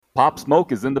Pop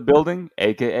Smoke is in the building,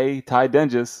 aka Ty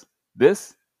Denges.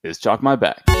 This is Chalk My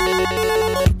Back. All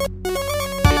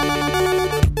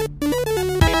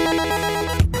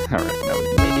right,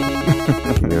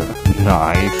 Yeah.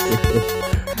 Nice.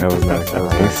 That was nice. That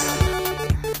was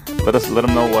nice. Let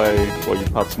them know why you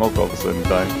pop smoke all of a sudden,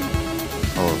 Ty.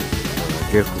 Oh,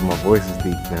 I guess because my voice is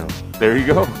deep now. There you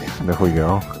go. There we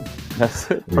go. That's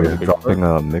it. We're dropping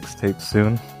a mixtape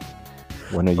soon.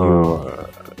 When are you?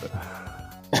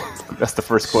 That's the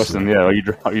first question. Yeah, are you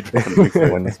dropping the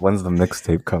mixtape? When's the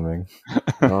mixtape coming?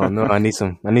 Oh no, I need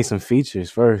some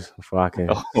features first before I can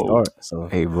start. So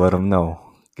hey, let them know.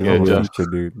 Give Yeah, them a Josh.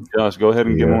 feature, dude. Josh, go ahead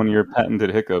and give Yeah. him one of your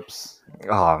patented hiccups.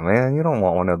 Oh man, you don't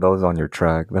want one of those on your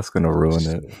track. That's gonna ruin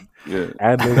it. Yeah,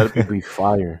 ad-lib would be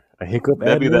fire. A hiccup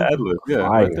that'd be the ad-lib? ad-lib. Yeah,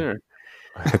 Fire. right there.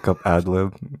 Hiccup ad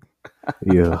lib.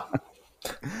 Yeah.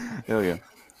 Hell yeah,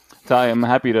 Ty.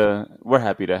 We're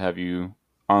happy to have you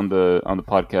on the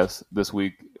podcast this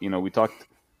week. You know, we talked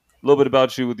a little bit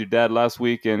about you with your dad last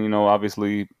week, and you know,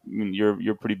 obviously,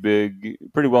 you're pretty big,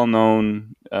 pretty well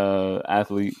known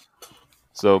athlete.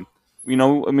 So, you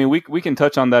know, I mean, we can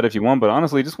touch on that if you want, but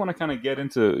honestly, just want to kind of get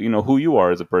into, you know, who you are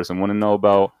as a person. Want to know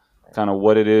about kind of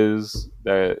what it is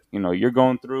that, you know, you're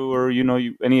going through, or, you know,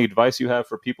 any advice you have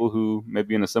for people who may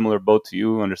be in a similar boat to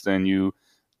you. Understand you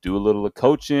do a little of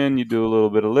coaching, you do a little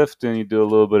bit of lifting, you do a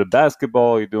little bit of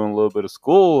basketball, you're doing a little bit of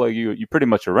school. Like you pretty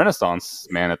much a Renaissance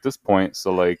man at this point.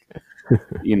 So like,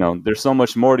 you know, there's so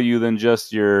much more to you than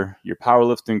just your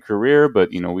powerlifting career,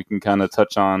 but, you know, we can kind of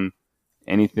touch on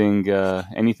anything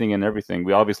and everything.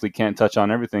 We obviously can't touch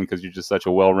on everything because you're just such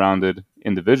a well-rounded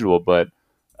individual, but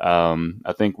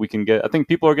I think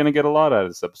people are going to get a lot out of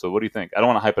this episode. What do you think? I don't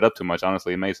want to hype it up too much.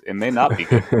 Honestly, it may not be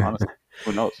good. Honestly,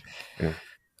 who knows? Yeah.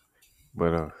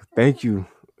 But thank you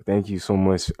so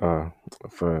much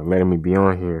for letting me be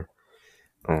on here.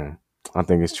 I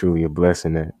think it's truly a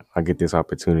blessing that I get this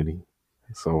opportunity.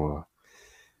 So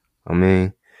I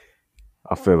mean,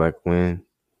 I feel like when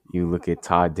you look at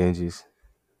Ty Denges,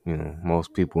 you know,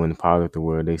 most people in the powerlifting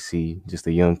world, they see just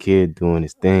a young kid doing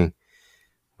his thing.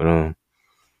 But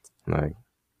like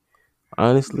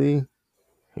honestly,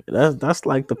 that's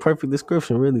like the perfect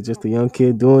description, really, just a young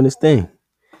kid doing his thing.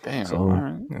 Damn. So, all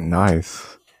right.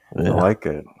 Nice. Yeah. I like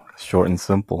it. Short and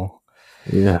simple.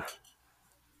 Yeah.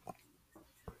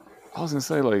 I was gonna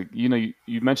say, like, you know,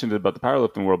 you mentioned it about the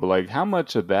powerlifting world, but like, how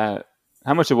much of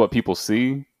what people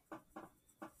see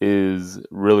is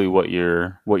really what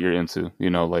you're into?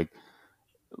 You know, like,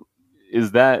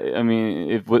 is that? I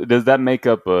mean, does that make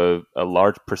up a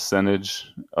large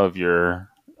percentage of your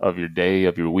day,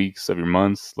 of your weeks, of your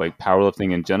months, like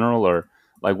powerlifting in general, or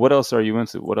like what else are you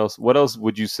into? What else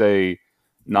would you say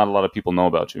not a lot of people know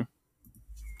about you?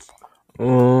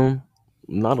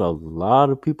 Not a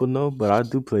lot of people know, but I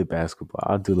do play basketball.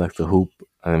 I do like to hoop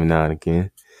every now and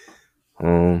again.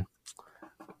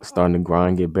 Starting to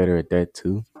grind, get better at that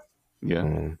too. Yeah.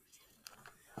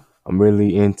 I'm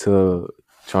really into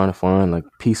trying to find like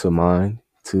peace of mind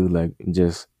to like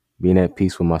just being at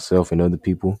peace with myself and other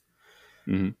people.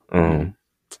 Mm-hmm.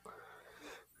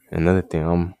 Another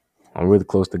thing, I'm really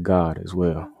close to God as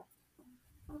well.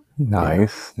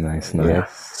 Nice. Yeah.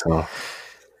 So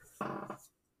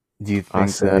do you think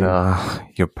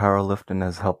that your powerlifting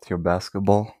has helped your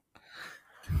basketball?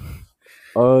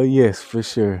 Yes, for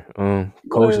sure.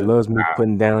 Coach loves me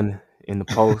putting down in the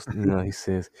post. You know, he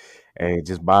says, "Hey,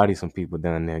 just body some people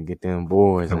down there, get them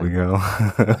boards." There we go.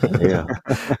 Yeah,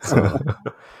 so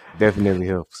definitely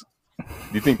helps.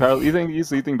 Do you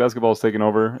think basketball is taking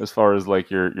over as far as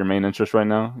like your main interest right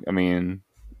now? I mean,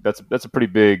 that's a pretty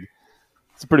big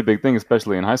thing,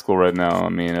 especially in high school right now. I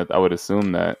mean, I would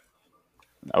assume that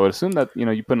you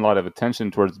know you put a lot of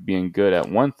attention towards being good at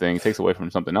one thing, it takes away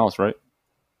from something else, right?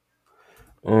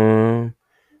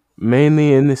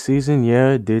 Mainly in the season,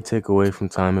 yeah, it did take away from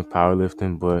time in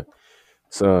powerlifting, but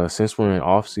since we're in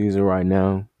off season right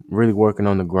now, really working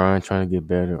on the grind, trying to get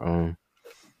better.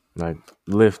 Like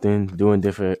lifting, doing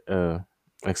different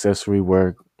accessory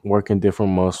work, working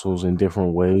different muscles in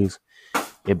different ways.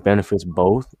 It benefits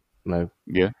both. Like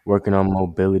Yeah. working on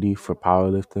mobility for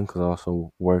powerlifting, because I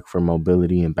also work for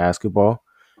mobility in basketball.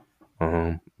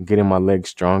 Getting my legs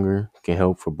stronger can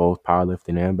help for both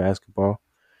powerlifting and basketball.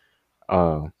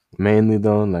 Mainly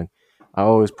though, like I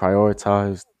always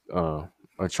prioritized or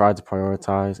tried to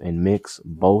prioritize and mix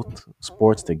both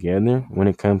sports together when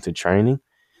it comes to training.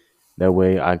 That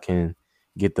way I can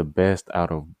get the best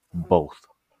out of both.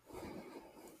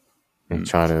 And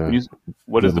try to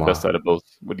what is the best out of both?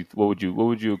 What would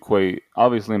you equate?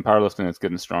 Obviously in powerlifting it's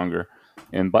getting stronger.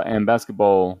 And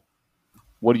basketball,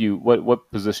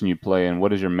 what position you play and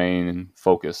what is your main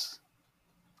focus?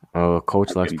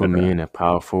 Coach likes to put me in at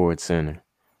power forward center.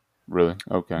 Really?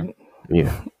 Okay.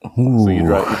 Yeah. So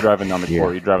you're driving down the Yeah.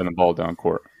 court. You're driving the ball down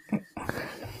court.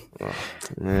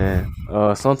 Man.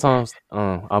 Sometimes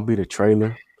I'll be the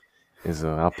trailer.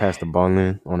 I'll pass the ball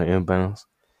in on the inbounds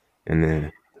and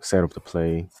then set up the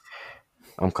play.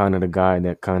 I'm kind of the guy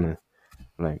that kind of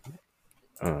like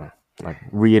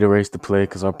reiterates the play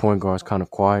because our point guard's kind of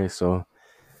quiet. So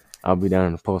I'll be down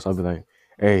in the post. I'll be like,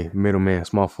 "Hey, middleman,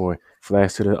 small forward,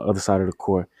 flash to the other side of the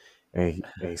court. Hey,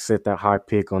 set that high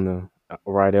pick on the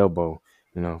right elbow.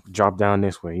 Drop down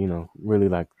this way. Really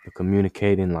like the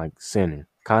communicating like center,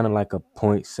 kind of like a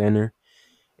point center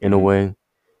in a way.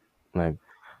 Like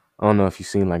I don't know if you've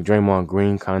seen like Draymond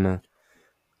Green, kind of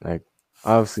like.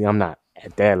 Obviously, I'm not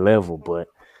at that level, but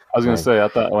I was gonna like, say I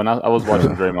thought when I was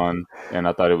watching Draymond and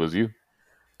I thought it was you.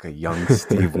 Like a young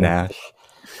Steve Nash.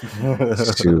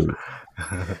 shoot.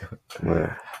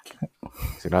 But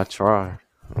should I try?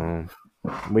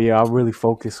 But yeah, I really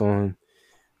focus on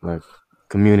like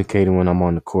communicating when I'm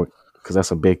on the court because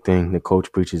that's a big thing the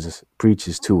coach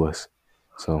preaches to us.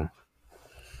 So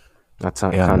I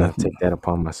kind of take that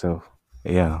upon myself.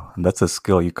 Yeah, that's a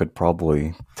skill you could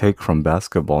probably take from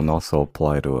basketball and also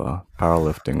apply to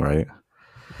powerlifting, right?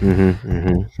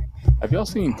 Have y'all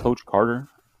seen Coach Carter,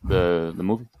 the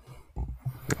movie?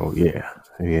 Oh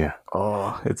yeah.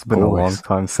 Oh, it's been a long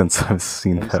time since I've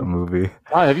seen that movie.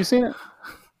 Ah, have you seen it?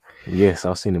 Yes,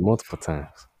 I've seen it multiple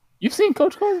times. You've seen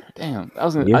Coach Carter? Damn,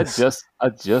 Yes. I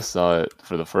just saw it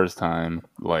for the first time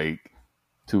like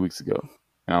 2 weeks ago,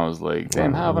 and I was like,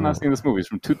 damn, how haven't I seen this movie? It's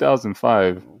from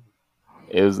 2005.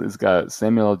 It's got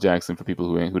Samuel L. Jackson for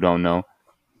people who don't know,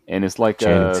 and it's like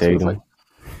Channing Tatum.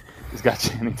 It's got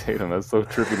Channing Tatum. That's so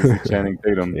trippy to see Channing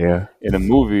Tatum in a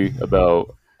movie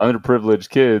about underprivileged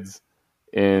kids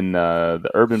in the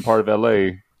urban part of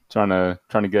LA trying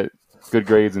to get good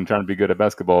grades and trying to be good at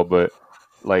basketball. But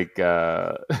like,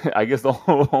 I guess the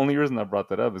only reason I brought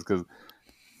that up is because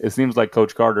it seems like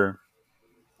Coach Carter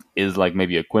is like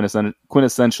maybe a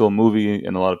quintessential movie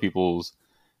in a lot of people's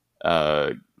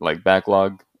like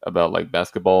backlog about like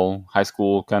basketball high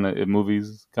school kind of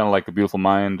movies, kind of like A Beautiful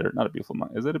Mind, or not A Beautiful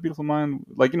Mind. Is it A Beautiful Mind?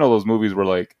 Like, those movies where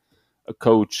like a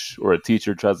coach or a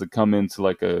teacher tries to come into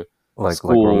like a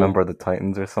school. Like Remember the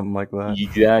Titans or something like that.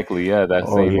 Exactly, yeah, that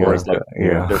same where it's like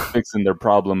they're fixing their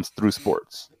problems through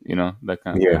sports, that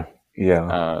kind of thing. Yeah.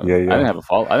 I didn't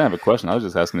have a question. I was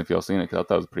just asking if y'all seen it because I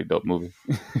thought it was a pretty dope movie.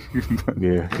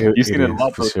 You've seen it a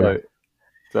lot, sure.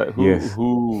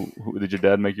 Who did your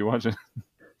dad make you watch it?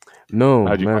 No,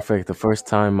 matter of fact, the first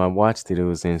time I watched it, it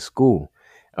was in school.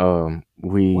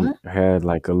 We had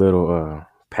like a little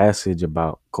passage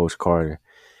about Coach Carter,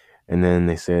 and then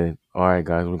they said, "All right,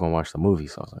 guys, we're gonna watch the movie."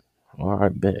 So I was like, "All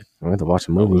right, bet I'm going to watch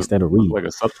the movie instead of read." Like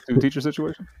a substitute teacher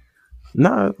situation?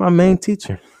 Nah, my main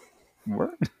teacher.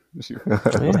 What? Must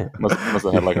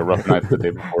have had like a rough night the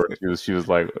day before. She was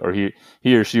like, or he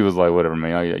or she was like, whatever,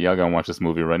 man. Y'all gonna watch this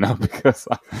movie right now because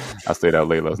I stayed out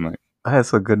late last night.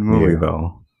 That's a good movie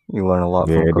though. You learn a lot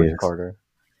from Coach Carter.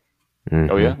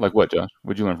 Oh yeah, like what, Josh?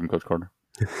 What'd you learn from Coach Carter?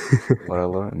 What I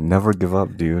learned? Never give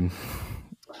up, dude.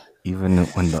 Even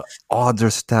when the odds are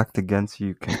stacked against you,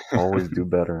 you can always do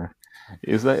better.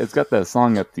 It's got that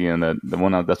song at the end,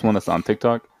 that's one that's on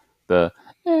TikTok. The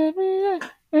every day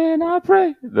and I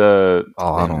pray.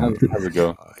 How's it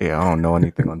go? Yeah, I don't know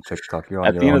anything on TikTok. You're on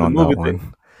at your the end own of the on movie, that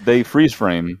one. They freeze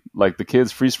frame, like the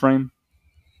kids freeze frame,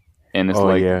 and it's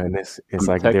and it's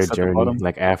like their journey,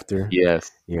 like after.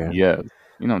 Yes. You know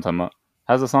what I'm talking about.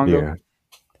 How's the song go?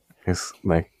 It's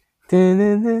like, like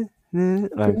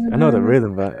I know the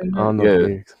rhythm, but I don't know the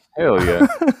lyrics. Hell yeah.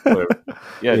 Whatever.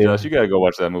 Yeah, Josh, you gotta go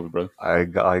watch that movie, bro. I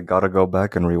gotta go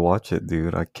back and rewatch it,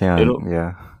 dude. I can't.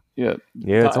 Yeah.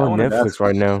 It's on Netflix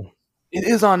right now. It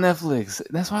is on Netflix.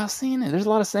 That's why I've seen it. There's a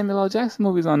lot of Samuel L. Jackson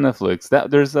movies on Netflix.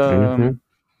 There's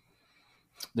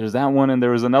that one, and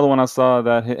there was another one I saw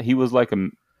that he was like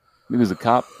he was a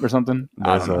cop or something.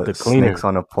 There's the cleaner. Snakes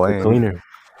on a plane. The cleaner.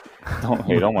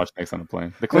 Don't watch Snakes on a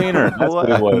Plane. The Cleaner. That's what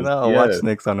it was. No, watch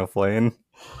Snakes on a Plane.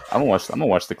 I'm gonna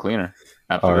watch The Cleaner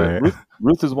after that.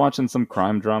 Ruth is watching some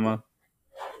crime drama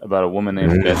about a woman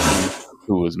named Betsy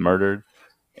who was murdered,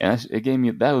 and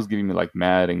that was giving me like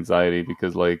mad anxiety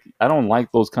because like I don't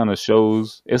like those kind of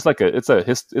shows. It's like it's a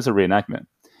reenactment,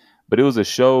 but it was a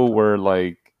show where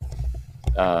like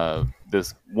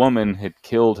this woman had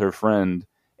killed her friend,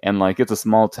 and like it's a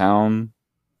small town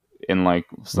in like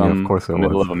some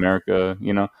middle of America,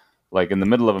 like in the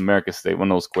middle of America state, one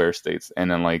of those square states,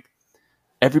 and then like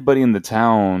everybody in the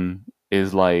town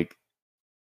is like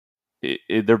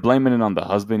they're blaming it on the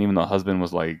husband, even though the husband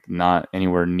was like not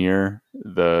anywhere near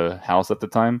the house at the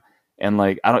time, And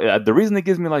like I don't. The reason it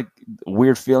gives me like a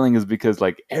weird feeling is because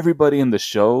like everybody in the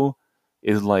show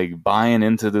is like buying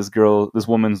into this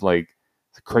woman's like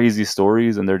crazy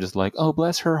stories, and they're just like, oh,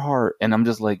 bless her heart. And I'm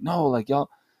just like, no, like y'all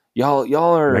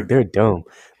Like are, they're dumb.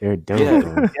 They're dumb, yeah,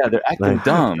 bro. yeah, they're acting Like,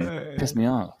 dumb. Piss me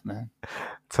off, man.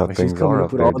 That's how like she's things coming are up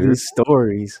up with there, all dude. these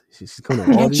stories. She's coming up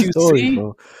with all Can't these you stories, see?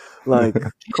 bro. Like,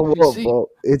 Can't come you on, see? bro.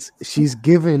 She's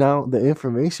giving out the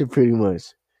information pretty much.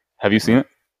 Have you seen it?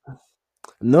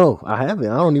 No, I haven't.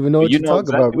 I don't even know But what you you know talk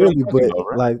about, exactly what I'm really. talking But about,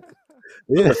 right? like,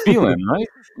 But yeah, the feeling, right?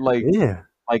 yeah.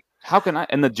 Like how can I?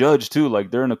 And the judge too.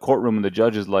 Like they're in a courtroom, and the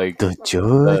judge is like The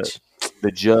the judge.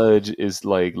 the judge is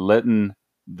like letting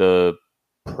the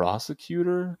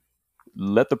prosecutor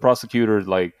let the prosecutor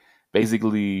like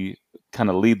basically kind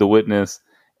of lead the witness,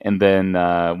 and then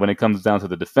when it comes down to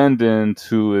the defendant,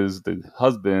 who is the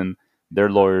husband, their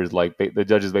lawyers like the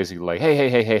judge is basically like,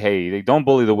 hey, they don't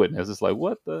bully the witness. It's like,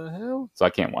 what the hell? So I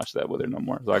can't watch that with her no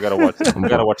more. So I gotta watch. I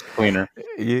gotta watch the cleaner.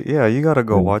 Yeah, you gotta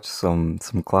go Mm, watch some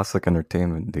classic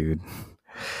entertainment, dude.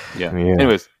 Yeah. yeah.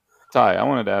 Anyways, Ty, I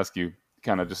wanted to ask you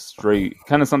kind of just straight,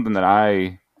 kind of something that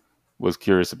I was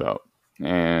curious about,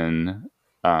 and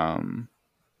um,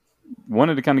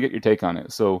 wanted to kind of get your take on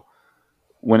it. So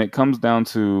when it comes down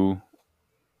to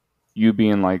you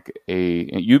being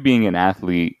an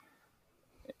athlete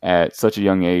at such a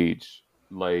young age,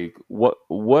 like what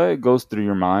goes through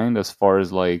your mind as far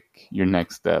as like your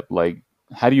next step? Like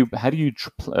how do you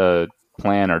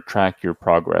plan or track your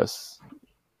progress?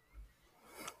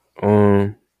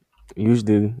 Um.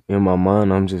 Usually in my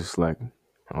mind, I'm just like,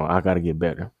 oh, I gotta get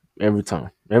better every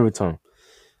time. Every time,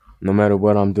 no matter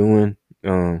what I'm doing.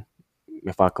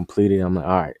 If I complete it, I'm like,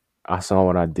 all right, I saw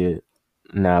what I did.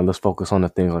 Now let's focus on the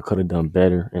things I could have done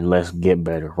better, and let's get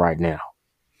better right now.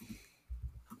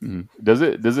 Mhm. Does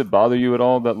it bother you at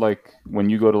all that like when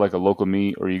you go to like a local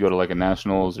meet or you go to like a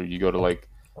nationals or you go to like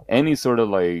any sort of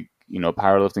like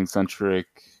powerlifting centric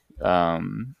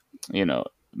um, you know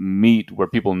meet where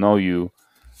people know you,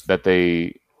 that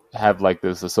they have like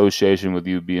this association with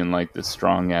you being like this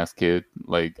strong ass kid?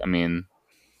 Like, I mean,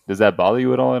 does that bother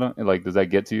you at all? Like, does that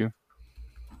get to you?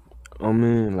 I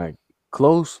mean, like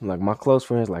close, like my close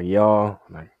friends, like y'all,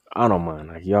 like I don't mind,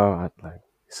 like y'all, like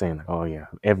saying like, oh yeah,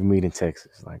 every meet in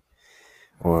Texas, like,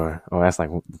 or oh that's like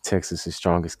Texas'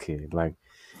 strongest kid, like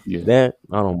Yeah. that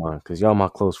I don't mind because y'all my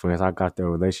close friends. I got that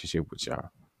relationship with y'all.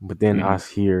 But then I Hmm.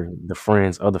 hear the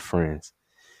friends, other friends,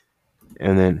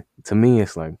 and then to me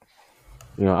it's like,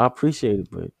 I appreciate it,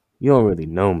 but you don't really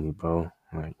know me, bro.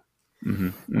 Like, Hmm.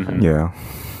 Hmm. Yeah.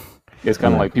 It's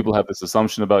kind of like, like people have this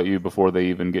assumption about you before they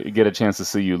even get a chance to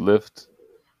see you lift.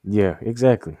 yeah,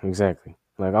 exactly, exactly.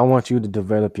 Like, I want you to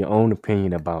develop your own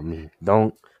opinion about me.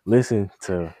 Don't listen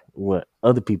to what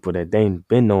other people that they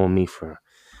been knowing me for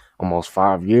almost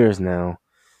 5 years now.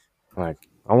 Like,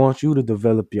 I want you to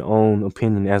develop your own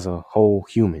opinion as a whole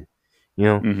human. You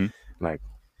know, Hmm. like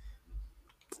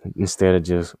instead of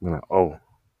just being like, oh,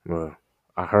 well,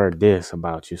 I heard this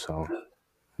about you, so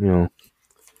you know,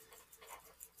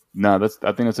 No,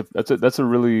 I think that's a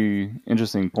really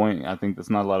interesting point. I think that's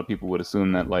not a lot of people would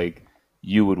assume that like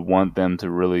you would want them to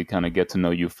really kind of get to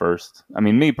know you first. I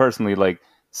mean, me personally, like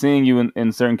seeing you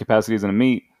in certain capacities in a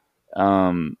meet,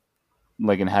 um,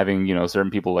 like and having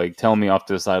certain people like tell me off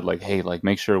to the side like, hey, like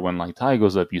make sure when like Ty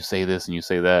goes up you say this and you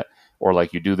say that, or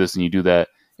like you do this and you do that.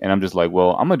 And I'm just like,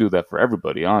 well, I'm gonna do that for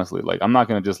everybody, honestly. Like I'm not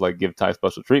gonna just like give Ty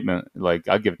special treatment. Like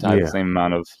I give Ty the yeah, same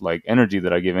amount of like energy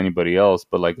that I give anybody else.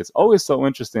 But like it's always so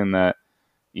interesting that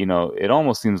it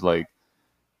almost seems like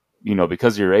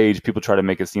because of your age, people try to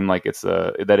make it seem like it's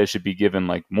that it should be given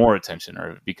like more attention,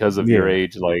 or because of your yeah,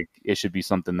 age, like it should be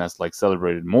something that's like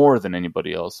celebrated more than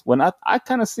anybody else. When I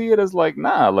kind of see it as like,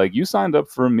 nah, like you signed up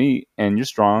for me and you're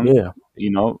strong, yeah,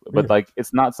 but yeah. like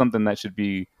it's not something that should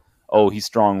be, oh, he's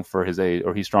strong for his age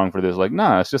or he's strong for this. Like,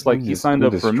 nah, it's just like he signed You're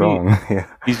up just for me. strong. Yeah.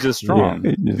 He's just Yeah, strong.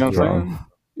 You're You just know what I'm yeah, saying? strong.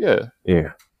 Yeah.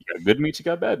 yeah, You got good meats, you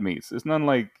got bad meats. It's none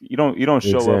like you don't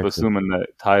show up exactly, assuming that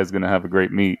Ty is gonna have a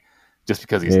great meat just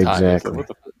because he's Ty. It's like exactly. what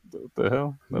the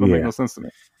hell? That don't make no Yeah, sense to me.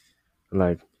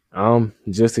 like I'm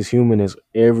just as human as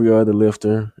every other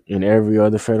lifter in every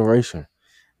other federation.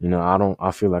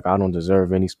 I feel like I don't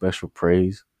deserve any special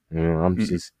praise. I'm Mm-mm.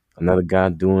 just another guy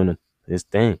doing his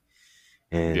thing.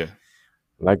 And Yeah.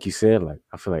 like you said, like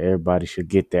I feel like everybody should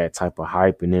get that type of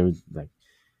hype and everything.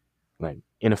 Like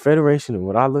in a federation,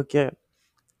 what I look at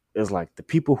is like the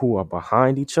people who are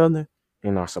behind each other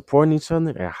and are supporting each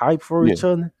other and hype for Yeah. each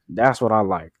other. That's what I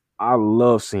like. I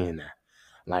love seeing that.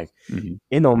 Like Hmm.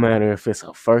 it don't matter if it's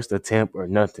a first attempt or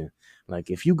nothing. Like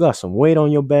if you got some weight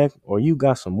on your back or you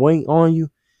got some weight on you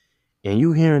and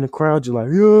you hearing the crowd, you're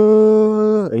like,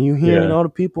 yeah, and you hearing Yeah. all the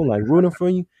people like rooting for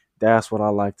you. That's what I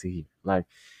like to hear. Like,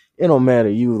 it don't matter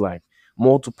you like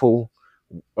multiple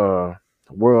uh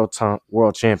world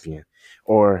champion,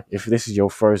 or if this is your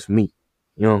first meet,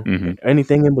 you know, Hmm.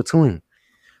 anything in between.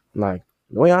 Like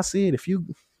the way I see it, if you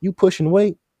pushing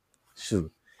weight,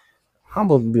 shoot, I'm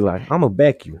gonna be like, I'm gonna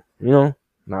back you. You know,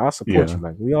 now I support Yeah. you.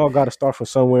 Like we all got to start from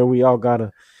somewhere. We all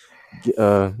got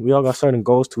certain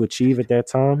goals to achieve at that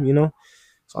time. You know,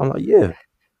 so I'm like, yeah,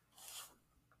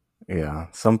 Yeah,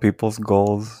 some people's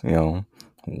goals,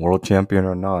 world champion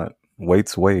or not,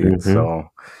 weight's weight. mm-hmm, So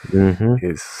mm-hmm.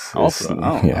 it's Also,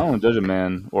 I yeah, don't judge a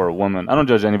man or a woman. I don't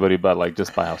judge anybody by like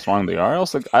just by how strong they are.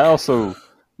 I also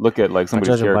look at like I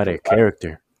somebody's judge them by character. their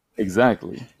character.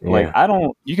 Exactly. Like Yeah, I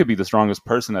don't. You could be the strongest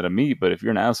person at a meet, but if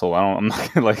you're an asshole, I don't. I'm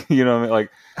not gonna, like you know. What I mean?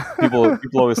 Like people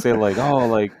always say like, oh,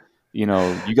 like you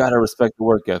got to respect the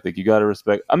work ethic. You got to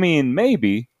respect. I mean,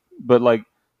 maybe, but like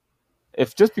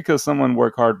if just because someone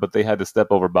worked hard but they had to step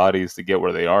over bodies to get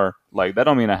where they are, like that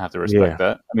don't mean I have to respect yeah,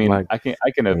 that. I mean, like yeah,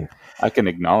 I can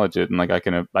acknowledge it and like I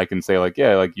can say like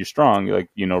yeah, like you're strong, like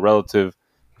relative,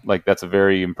 like that's a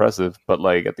very impressive. But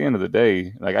like at the end of the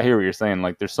day, like I hear what you're saying.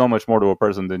 Like there's so much more to a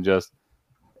person than just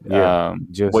yeah,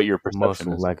 just what your perception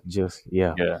muscle. is. Like just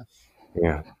yeah, Yeah.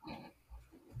 yeah.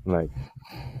 Like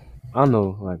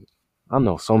like I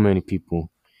know so many people,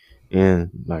 and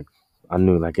like I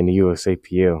knew like in the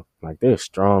USAPL, like they're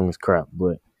strong as crap,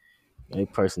 but their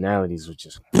personalities were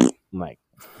just like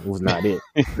it was not it.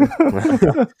 You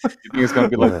think it's gonna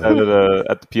be like that Like,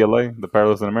 at the PLA, the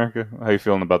Powerlifting America? How you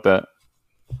feeling about that?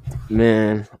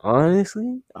 man,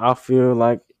 honestly, I feel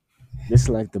like this is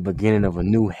like the beginning of a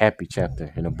new happy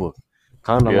chapter in a book.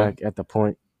 Kind of Yeah. like at the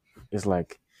point, it's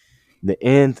like the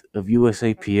end of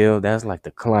USAPL. That's like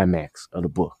the climax of the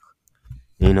book,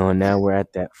 you know. And now we're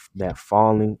at that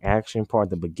falling action part,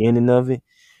 the beginning of it,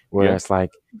 where Yeah. it's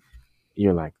like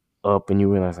you're like up and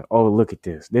you realize like, oh, look at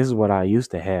this. This is what I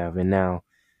used to have, and now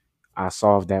I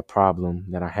solved that problem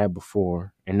that I had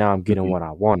before, and now I'm getting Mhm. what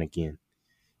I want again.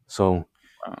 So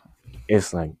Wow.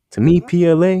 it's like to me,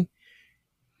 PLA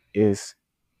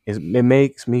it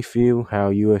makes me feel how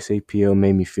USAPL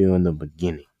made me feel in the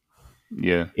beginning,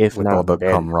 Yeah. if with all not the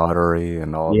better. camaraderie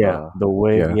and all Yeah, the the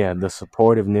way, yeah, yeah, the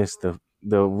supportiveness,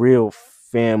 the real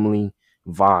family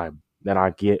vibe that I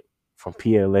get from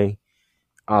PLA.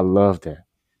 I love that.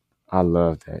 I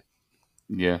love that.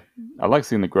 Yeah, I like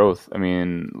seeing the growth. I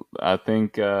mean, I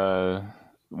think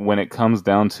when it comes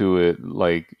down to it,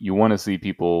 like you want to see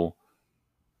people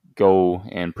go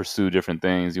and pursue different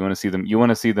things. You want to see them. You want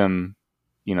to see them,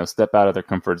 step out of their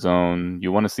comfort zone.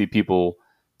 You want to see people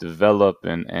develop,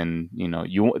 and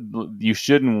you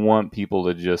shouldn't want people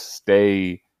to just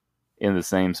stay in the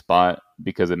same spot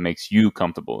because it makes you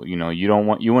comfortable. You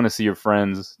want to see your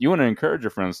friends. You want to encourage your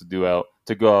friends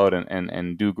to go out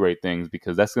and do great things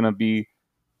because that's going to be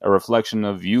a reflection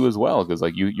of you as well because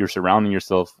like you're surrounding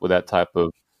yourself with that type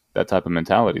of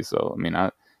mentality. So I mean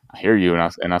I hear you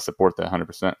and I support that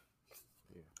 100%.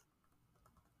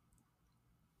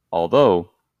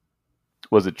 Although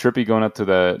was it trippy going up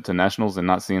to nationals and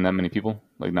not seeing that many people,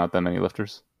 like not that many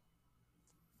lifters?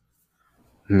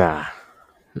 Nah,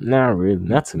 not really.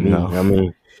 Not to me. no. I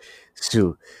mean,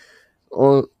 shoot.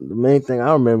 The main thing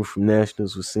I remember from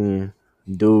nationals was seeing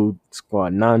dude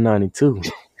squat 992.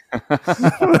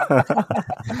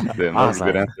 Damn, that I was was a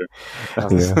good like, answer. I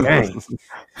was Yeah. like, dang,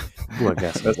 boy,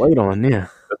 got some weight on there.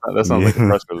 That sounds like a Yeah.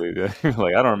 press release. Yeah.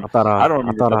 Like I I don't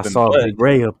I remember thought I nothing saw but Big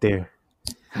Ray up there.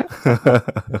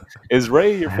 is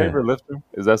Ray your favorite lifter?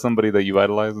 Is that somebody that you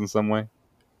idolize in some way?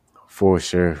 For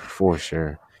sure, for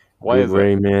sure. Why Big is that?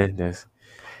 Ray, man, that's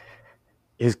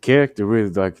his character really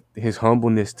like his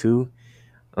humbleness too.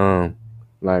 Um,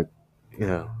 like, you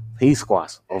know, he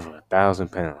squats over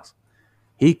 1,000 pounds.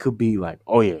 He could be like,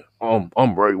 oh yeah,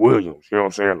 I'm Ray Williams. You know what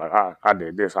I'm saying? Like I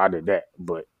did this, I did that.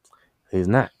 But he's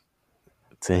not.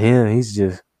 To him, he's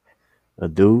just a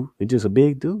dude. He's just a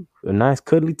big dude. A nice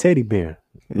cuddly teddy bear.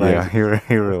 Like, Yeah,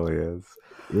 he really is.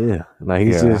 yeah. Like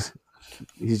Yeah.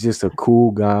 he's just a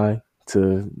cool guy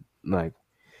to like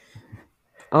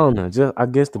I don't know. Just I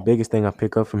guess the biggest thing I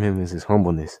pick up from him is his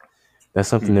humbleness. That's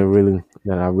something Mhm.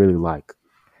 that I really like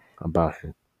about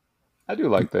him. I do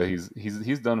like that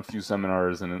he's done a few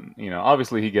seminars and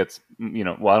obviously he gets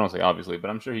well I don't say obviously but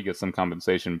I'm sure he gets some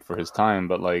compensation for his time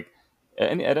but like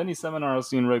at any seminar I've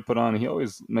seen Ray put on he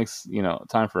always makes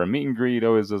time for a meet and greet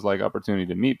always does like opportunity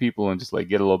to meet people and just like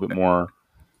get a little bit more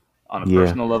on a Yeah,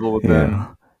 personal level with them. Yeah.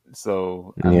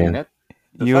 So I mean yeah. that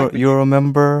the You fact that you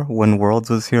remember when Worlds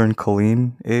was here in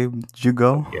Killeen, Abe? Did you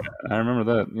go? yeah I remember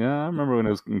that I remember when it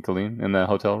was in Killeen in that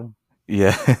hotel room.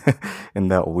 Yeah, in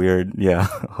that weird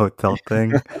hotel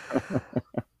thing.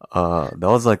 That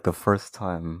was like the first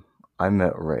time I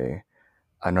met Ray,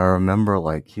 and I remember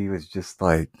like he was just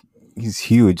like he's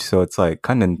huge, so it's like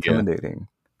kind of Yeah, intimidating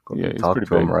going yeah, to he's talk pretty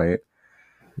to him, big. right?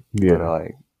 But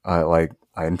Yeah.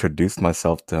 I introduced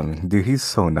myself to him. Dude, he's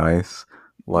so nice.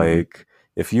 Hmm. Like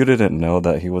if you didn't know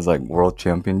that he was like world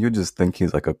champion, you just think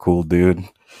he's like a cool dude.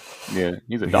 Yeah,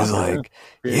 he's a But he's doctor, yeah, like,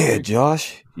 "Yeah, PhD.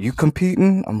 Josh, you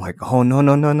competing?" I'm like, "Oh no,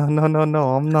 no, no, no, no, no,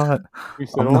 no. I'm not. He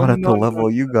said, I'm "Oh not at the no,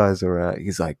 level you guys are at."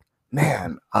 He's like,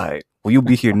 "Man, I will you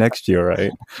be here next year,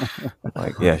 right?" I'm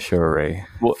like, "Yeah, sure, Ray.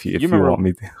 well, you If you remember want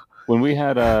me to." when we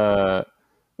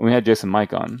had Jason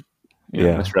Mike on, you know,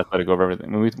 Yeah, Mr. Athletic over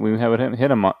everything. When we had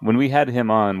him on, when we had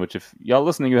him on, which if y'all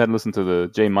listening, you hadn't listened to the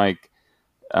J Mike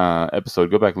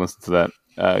episode, go back and listen to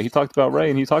that. He talked about Ray,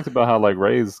 and he talked about how like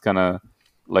Ray's kind of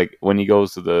like when he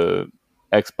goes to the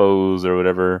expos or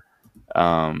whatever.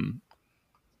 Um,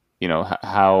 you know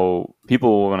how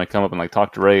people want to come up and like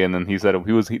talk to Ray, and then he said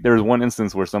there was one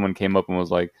instance where someone came up and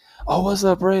was like, "Oh, what's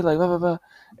up, Ray?" Like blah blah blah,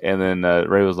 and then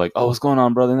Ray was like, "Oh, what's going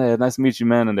on, brother? Hey, nice to meet you,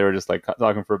 man." And they were just like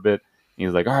talking for a bit. And he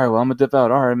was like, "All right, well, I'm gonna dip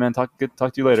out. All right, man, talk to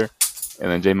you later."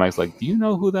 And then J Mike's like, "Do you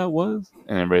know who that was?"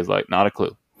 And then Ray's like, "Not a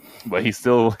clue," but he'll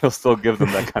still give them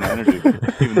that kind of energy,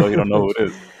 even though you don't know who it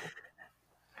is.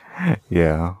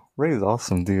 yeah. Ray's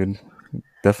awesome, dude.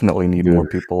 Definitely need Yeah, more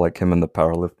people like him in the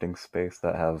powerlifting space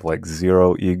that have like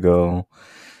zero ego,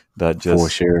 that for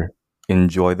just sure.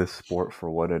 enjoy the sport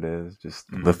for what it is, just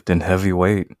Hmm. lifting heavy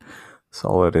weight. That's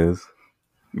all it is.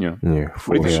 Yeah. Yeah, What do you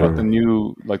for think about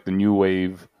Yeah. the new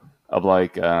wave of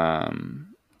like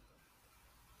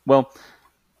well,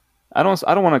 I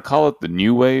don't want to call it the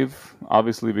new wave,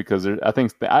 obviously, because I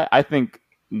think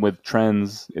with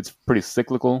trends, it's pretty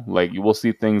cyclical. Like you will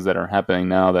see things that are happening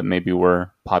now that maybe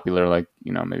were popular, like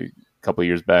you know maybe a couple of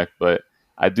years back. But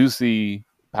I do see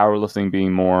powerlifting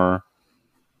being more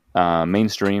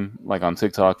mainstream, like on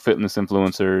TikTok. Fitness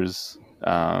influencers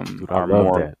dude, I are love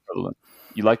more that. prevalent.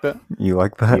 You like that? You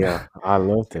like that? Yeah, I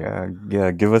love that. Yeah,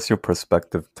 yeah. Give us your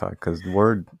perspective, Ty, because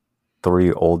we're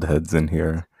three old heads in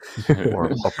here,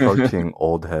 or approaching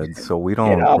old heads, so we Get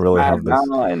don't off really my have this.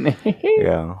 lawn!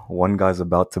 Yeah, one guy's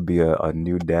about to be a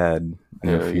new dad in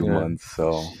a Hell few yeah! months,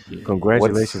 so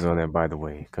Congratulations what's on that, by the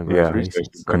way. yeah?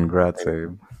 Appreciate you, Congratulations. bro. Congrats,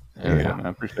 Abe. Hell yeah, Yeah, man! I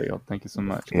appreciate y'all. Thank you so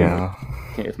much. Yeah,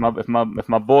 Can't if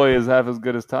my boy is half as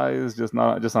good as Ty is, just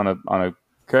not just on a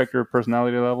character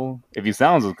personality level. If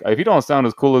he don't sound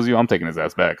as cool as you, I'm taking his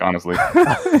ass back. Honestly,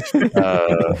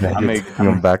 I you're make taking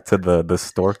him back to the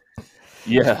store.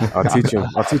 yeah. I'll teach him.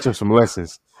 I'll teach him some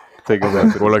lessons. Take his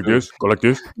ass to Go the like zoo. this. Go like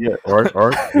this. Yeah, All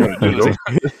right. you Yeah, want to there do you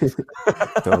this?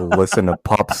 go. They'll listen to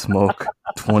Pop Smoke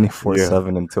Yeah,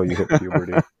 24/7 until you hit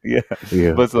puberty. Yeah,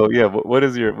 yeah. but so yeah, what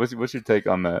is what's your take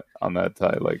on that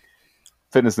Ty? Like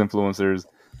fitness influencers,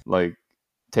 like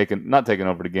not taking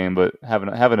over the game, but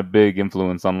having a big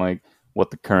influence on like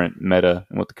what the current meta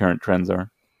and what the current trends are.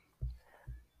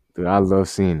 Dude, I love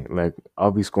seeing it. Like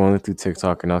I'll be scrolling through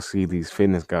TikTok and I'll see these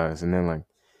fitness guys, and then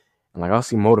like I'll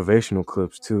see motivational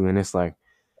clips too, and it's and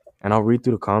I'll read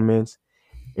through the comments,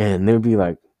 and there'll be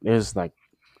there's like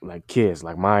kids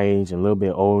like my age and a little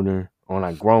bit older, or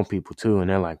like grown people too, and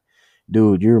they're like,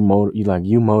 dude, you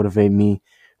motivate me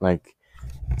like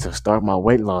to start my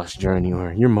weight loss journey,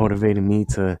 or you're motivating me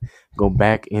to go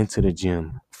back into the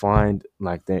gym, find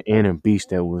like the inner beast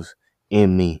that was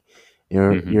in me.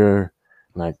 Hmm. You're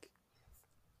like,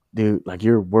 dude, like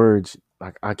your words,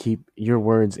 like I keep your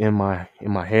words in my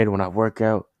head when I work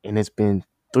out, and it's been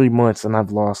 3 months and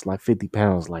I've lost like 50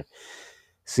 pounds. Like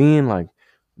seeing like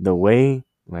the way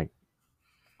like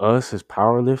us as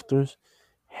powerlifters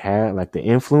have like the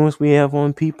influence we have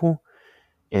on people,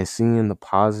 and seeing the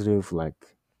positive like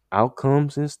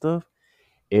outcomes and stuff,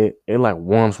 it like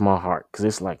warms my heart, because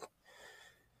it's like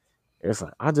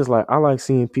I like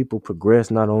seeing people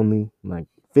progress, not only like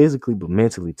physically but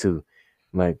mentally too.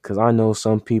 Like, cause I know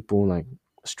some people like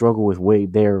struggle with weight.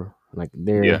 Yeah.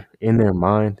 They're in their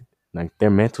mind, like their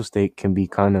mental state can be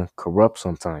kind of corrupt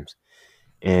sometimes.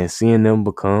 And seeing them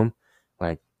become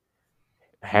like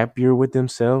happier with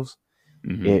themselves,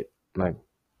 Hmm. it like,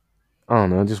 I don't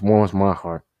know, it just warms my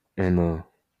heart, and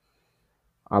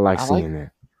I like I like seeing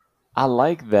that. I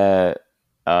like that.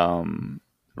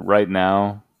 Right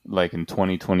now, like in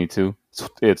 2022,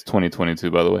 it's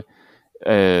 2022 by the way.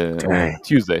 Dang,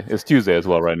 Tuesday. It's Tuesday as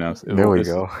well right now. There we This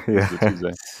go. is a Yeah,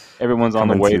 Tuesday. Everyone's on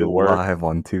the coming to way you to work. live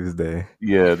on Tuesday.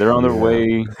 Yeah, they're on their yeah,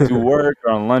 way to work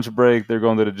or on lunch break. They're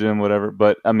going to the gym, whatever.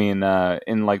 But I mean,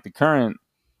 in like the current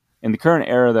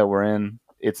era that we're in,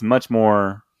 it's much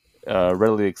more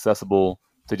readily accessible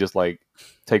to just like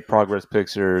take progress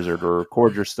pictures or to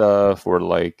record your stuff or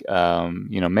like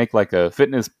make like a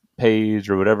fitness page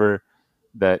or whatever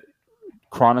that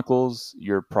chronicles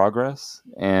your progress.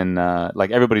 And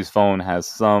like everybody's phone has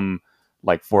some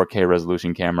like 4K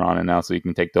resolution camera on it now, so you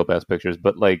can take dope ass pictures.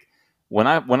 But like when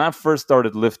I first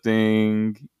started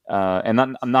lifting,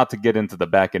 and not to get into the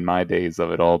back in my days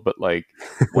of it all, but like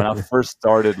when I first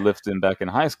started lifting back in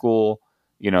high school,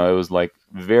 it was like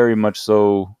very much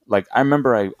so. Like I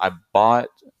remember I didn't buy.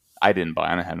 I didn't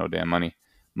have no damn money.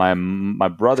 My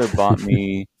brother bought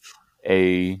me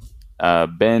a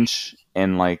bench,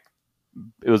 and like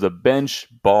it was a bench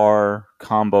bar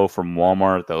combo from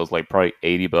Walmart that was like probably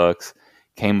 $80.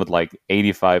 Came with like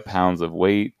 85 pounds of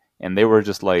weight, and they were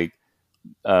just like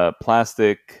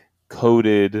plastic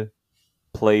coated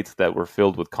plates that were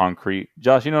filled with concrete.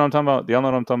 Josh, you know what I'm talking about? Do y'all know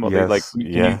what I'm talking about? Yes,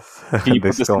 yes. Can you They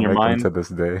put this in still your make them mind? to this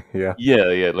day. Yeah.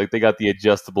 Yeah. Like they got the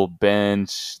adjustable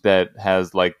bench that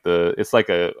has like it's like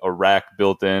a rack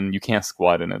built in. You can't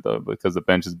squat in it though because the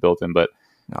bench is built in. But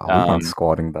No, we weren't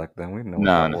squatting back then. We know what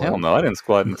no, that hell was. no. I didn't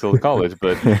squat until college,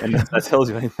 but and that tells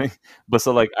you anything. But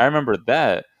so like I remember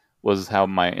that was how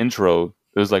my intro.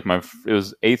 It was like it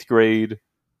was 8th grade.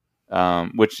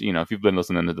 Which, if you've been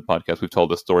listening to the podcast, we've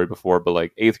told this story before, but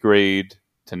like 8th grade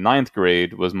to 9th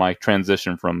grade was my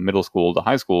transition from middle school to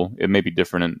high school. It may be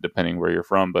different depending where you're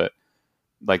from, but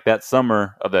like that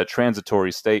summer of that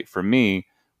transitory state for me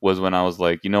was when I was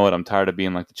like, you know what, I'm tired of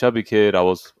being like the chubby kid. I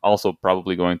was also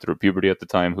probably going through puberty at the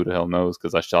time. Who the hell knows?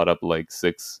 Because I shot up like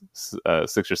 6 or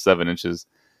 7 inches,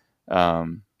 or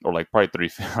like probably 3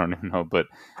 feet. I don't even know, but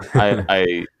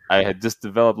I had just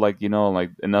developed like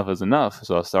like enough is enough.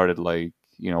 So I started like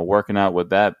working out with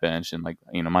that bench, and like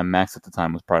my max at the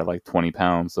time was probably like 20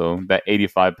 pounds. So that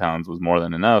 85 pounds was more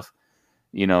than enough.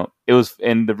 It was,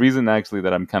 and the reason actually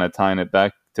that I'm kind of tying it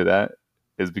back to that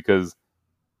is because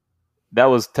that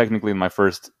was technically my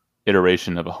first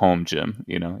iteration of a home gym.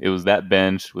 It was that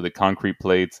bench with the concrete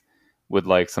plates with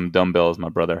like some dumbbells my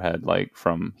brother had like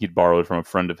he'd borrowed from a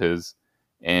friend of his.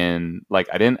 And like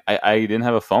I didn't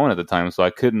have a phone at the time, so I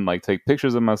couldn't like take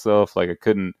pictures of myself. Like I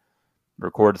couldn't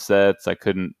record sets. I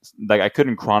couldn't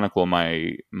chronicle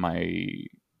my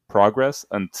progress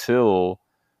until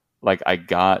like I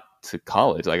got to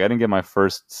college. Like I didn't get my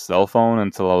first cell phone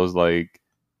until I was like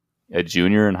a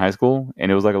junior in high school,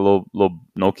 and it was like a little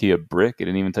Nokia brick. It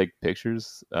didn't even take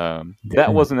pictures.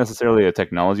 That wasn't necessarily a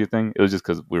technology thing. It was just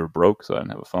because we were broke, so I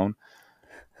didn't have a phone.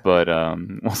 But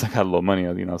once I got a little money,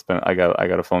 I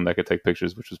got a phone that could take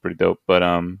pictures, which was pretty dope. But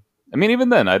I mean, even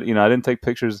then, I didn't take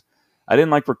pictures. I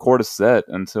didn't like record a set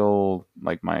until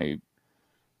like my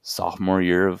sophomore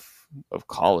year of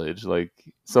college. Like,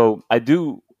 so I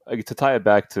do, like, to tie it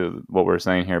back to what we're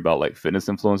saying here about like fitness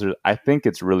influencers. I think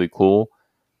it's really cool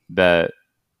that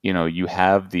you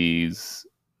have these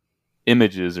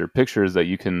images or pictures that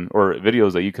you can, or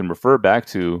videos that you can refer back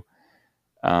to,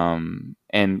 and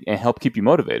help keep you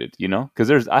motivated,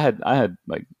 because I'd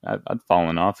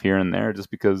fallen off here and there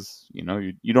just because you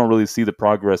don't really see the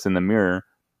progress in the mirror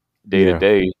day to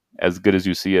day as good as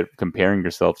you see it comparing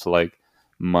yourself to like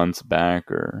months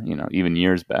back or even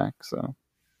years back. So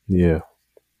Yeah,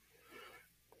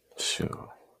 sure.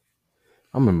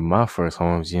 I remember my first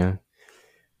home gym.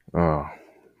 My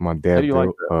how dad do you like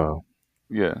built. that?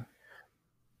 Yeah,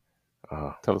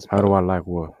 tell us How about do it. I like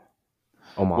what?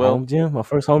 Oh, my Well, home gym, my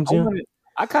first home gym.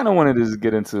 I kind of wanted to just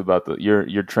get into about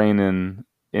your training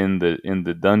in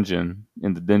the dungeon,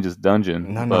 in the Denges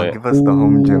dungeon, No, but give us the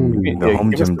home gym, Ooh, the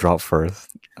home give us gym drop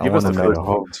first. I give us want to the okay, first the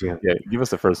know. home gym. give us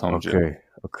the first home gym.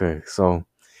 Okay. So,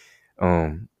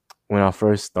 when I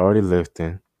first started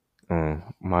lifting,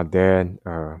 my dad,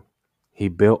 he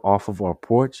built off of our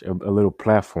porch a little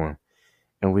platform,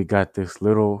 and we got this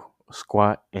little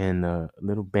squat and a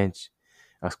little bench,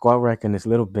 a squat rack and this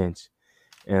little bench,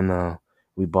 and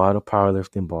we bought a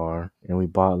powerlifting bar, and we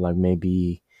bought like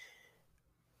maybe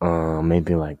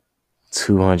like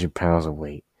 200 pounds of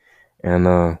weight, and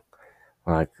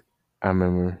like I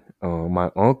remember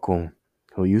my uncle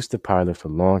who used to powerlift a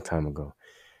long time ago.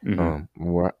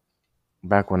 Mm-hmm. Where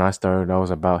back when I started, I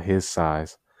was about his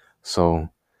size, so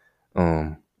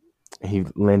um, he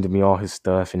lended me all his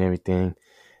stuff and everything.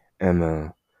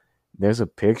 And there's a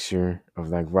picture of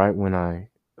like right when I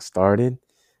started,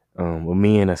 with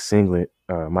me in a singlet.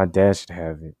 My dad should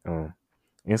have it.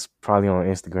 It's probably on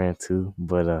Instagram too,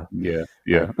 but like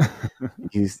Yeah.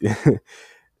 he's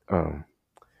um,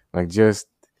 like just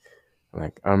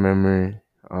like I remember,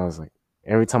 I was like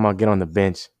every time I get on the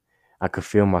bench, I could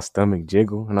feel my stomach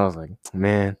jiggle, and I was like,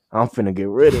 man, I'm finna get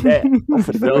rid of that. I'm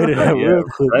finna get rid of that Yeah, real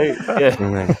quick. right. Yeah.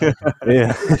 And like,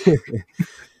 yeah.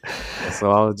 And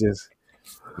so I was just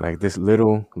like this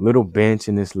little bench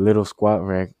and this little squat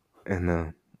rack,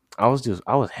 and I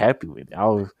was happy with it. I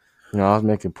was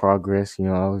making progress. I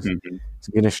was Hmm.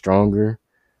 getting stronger.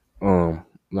 Um,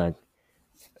 like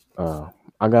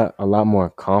I got a lot more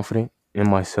confident in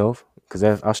myself because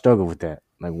I struggled with that.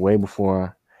 Like way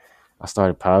before I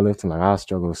started powerlifting, like I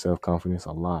struggled with self confidence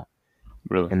a lot,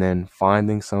 Really? and then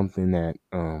finding something that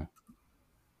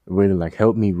really like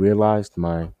helped me realize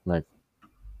my like,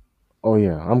 oh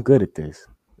yeah, I'm good at this.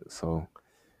 So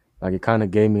like it kind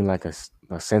of gave me like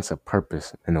a sense of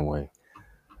purpose in a way.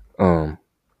 Um,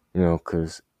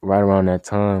 because right around that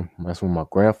time, that's when my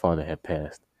grandfather had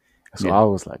passed. So Yeah. I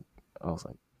was like,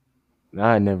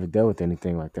 I had never dealt with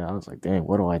anything like that. I was like, dang,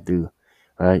 what do I do?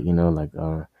 Right? Like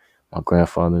my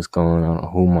grandfather's gone. I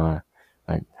don't know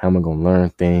like, how am I gonna learn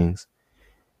things?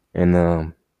 And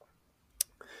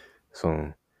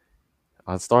so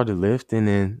I started lifting,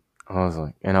 and I was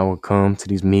like, and I would come to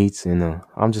these meets, and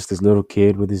I'm just this little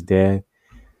kid with his dad,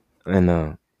 and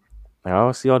like I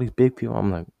would see all these big people.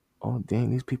 I'm like, oh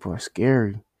dang, these people are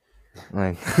scary.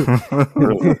 Like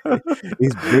Really?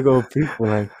 these big old people,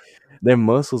 like their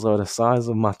muscles are the size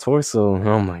of my torso, and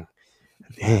I'm like,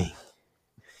 dang.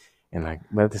 And like,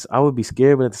 but I would be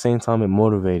scared, but at the same time, it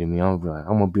motivated me. I would be like,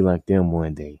 I'm gonna be like them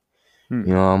one day. Hmm.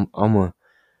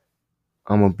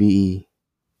 I'm gonna be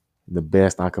the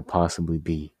best I could possibly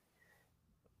be,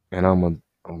 and I'm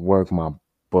gonna work my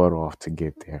butt off to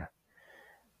get there.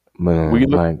 But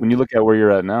like, When you look at where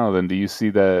you're at now, then do you see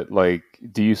that, like,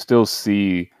 do you still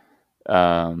see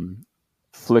um,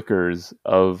 flickers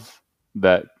of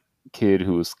that kid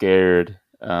who was scared,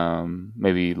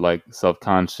 maybe like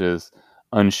self-conscious,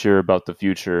 unsure about the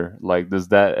future? Like, does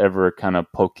that ever kind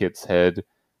of poke its head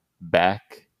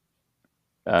back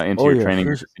into oh your yeah, training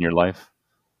or just in your life?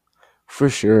 for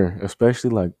sure, especially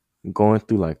like going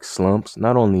through like slumps,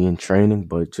 not only in training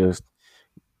but just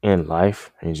in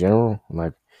life in general.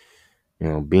 Like,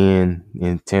 being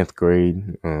in 10th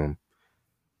grade,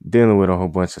 dealing with a whole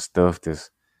bunch of stuff that's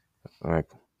like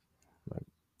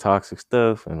toxic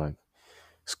stuff, and like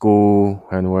school,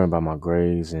 having to worry about my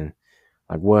grades, and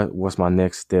like what's my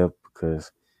next step,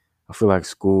 because I feel like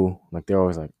school, like they're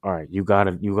always like, all right, you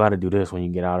gotta do this when you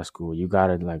get out of school. You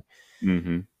gotta like,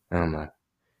 Mm-hmm. and I'm like,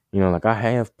 like I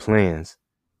have plans,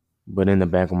 but in the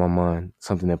back of my mind,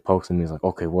 something that pokes at me is like,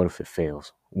 okay, what if it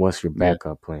fails? What's your Yeah.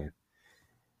 backup plan?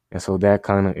 And so that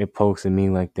kind of it pokes at me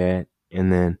like that,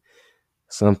 and then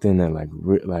something that like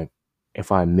like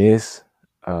if I miss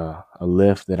a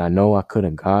lift that I know I could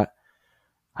have got,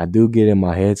 I do get in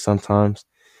my head sometimes,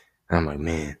 and I'm like,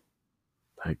 man,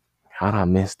 like how did I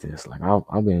miss this? Like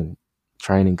I've been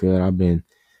training good, I've been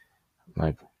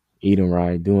like eating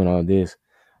right, doing all this,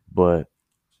 but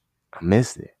I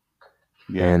missed it,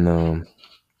 Yeah. and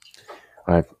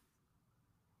like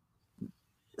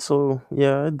so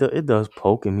yeah, it does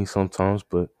poke at me sometimes,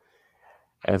 but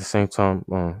at the same time,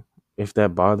 if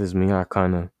that bothers me, I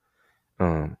kind of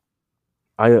um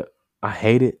I I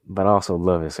hate it, but I also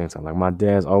love it at the same time. Like my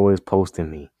dad's always posting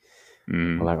me.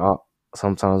 Mm-hmm. Like I'll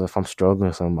sometimes if I'm struggling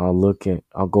or something,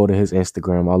 I'll go to his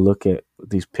Instagram, I'll look at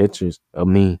these pictures of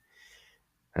me,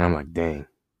 and I'm like, dang,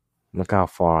 look how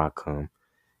far I come.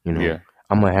 You know, Yeah.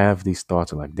 I'm gonna have these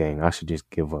thoughts of like, dang, I should just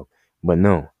give up. But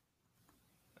no,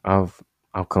 I've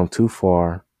I've come too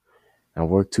far, I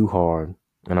worked too hard,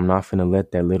 and I'm not finna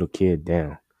let that little kid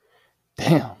down.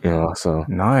 Damn. So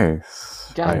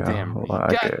Nice. Yeah, Goddamn. I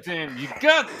like it. You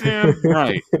goddamn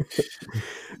right.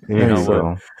 You There yeah, know you what? so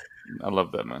go. I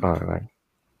love that, man. like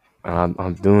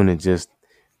I'm doing it just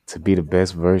to be the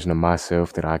best version of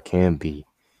myself that I can be.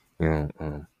 You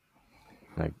know,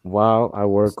 like while I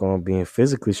work on being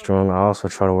physically strong, I also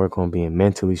try to work on being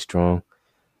mentally strong.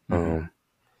 Mm-hmm. Um,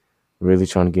 really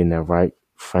trying to get in that right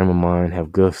frame of mind,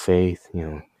 have good faith.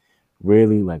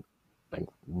 Really like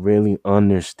really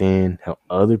understand how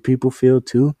other people feel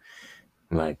too.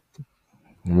 Like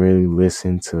really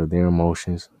listen to their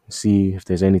emotions, see if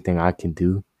there's anything I can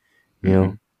do.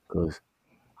 Mm-hmm. Because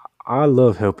I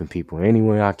love helping people any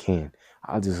way I can.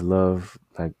 I just love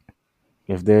like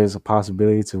if there's a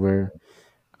possibility to where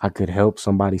I could help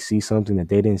somebody see something that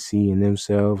they didn't see in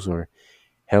themselves, or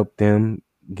help them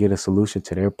get a solution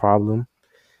to their problem.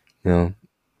 You know,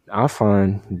 I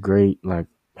find great like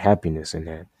happiness in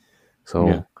that.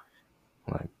 Yeah. So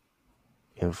like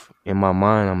if in my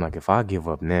mind I'm like, if I give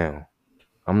up now,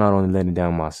 I'm not only letting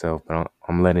down myself, but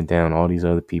I'm letting down all these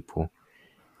other people.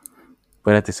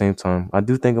 But at the same time, I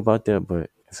do think about that. But at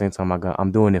the same time,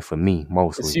 I'm doing it for me It's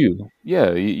mostly. you.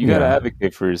 Yeah, you got to Yeah,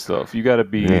 advocate for yourself. You got to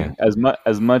yeah, be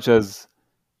as much as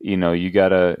you know.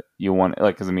 You want,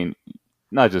 like, because I mean,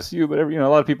 not just you, but every, a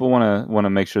lot of people want to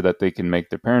make sure that they can make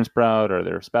their parents proud, or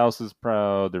their spouses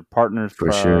proud, their partners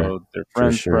For sure. proud, their For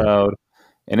friends sure. proud,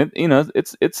 and it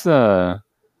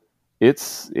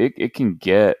can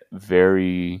get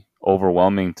very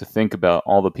overwhelming to think about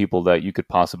all the people that you could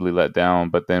possibly let down.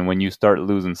 But then when you start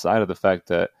losing sight of the fact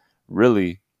that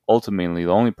really, ultimately,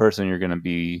 the only person you're going to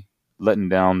be letting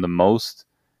down the most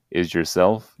is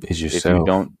yourself. It's If you yourself.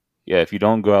 don't, if you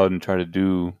don't go out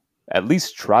and at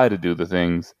least try to do the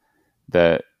things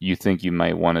that you think you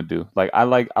might want to do. Like I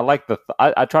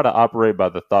try to operate by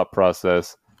the thought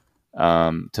process,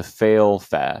 to fail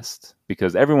fast,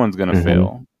 because everyone's going to Mm-hmm.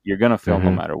 fail. You're going to fail no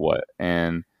Mm-hmm. matter what.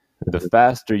 And the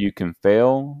faster you can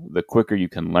fail, the quicker you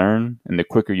can learn, and the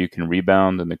quicker you can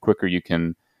rebound, and the quicker you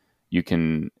can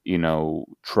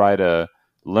try to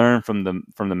learn from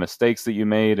the mistakes that you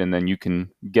made, and then you can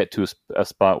get to a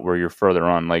spot where you're further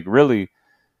on. Like really,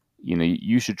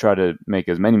 you should try to make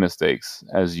as many mistakes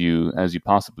as you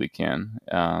possibly can,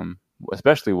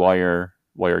 especially while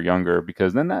you're younger,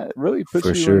 because then that really puts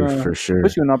For you sure. For sure.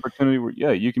 puts you in an opportunity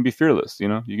where you can be fearless. You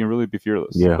can really be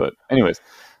fearless. Yeah. But anyways,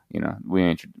 we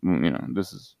ain't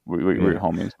this is we're Yeah.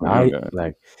 homies. So we don't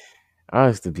gotta- I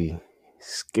used to be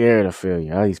scared of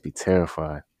failure. I used to be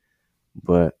terrified.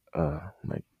 But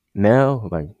now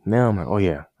I'm like, oh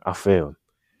yeah, I failed.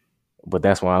 But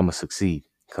that's why I'm gonna succeed,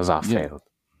 because I Yeah. failed.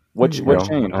 What There you go.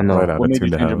 changed? I know. Right What made you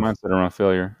attitude to change your have. mindset around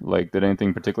failure? Like, did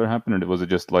anything particular happen, or was it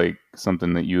just like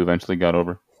something that you eventually got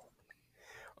over?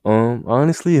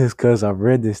 Honestly, it's because I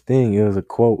read this thing. It was a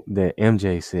quote that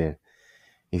MJ said.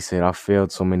 He said, "I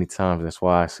failed so many times. That's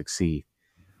why I succeed."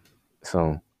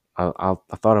 So I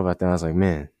thought about that. I was like,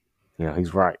 man,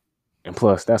 he's right. And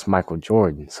plus, that's Michael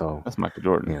Jordan. So That's Michael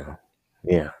Jordan.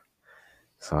 yeah.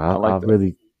 So I I like that.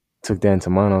 really took that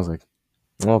into mind. I was like,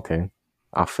 okay,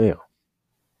 I fail.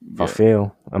 If I Yeah.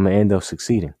 fail, I'm gonna end up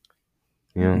succeeding.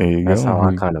 There you That's go. how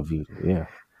I kind of viewed it. Yeah.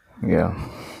 Yeah.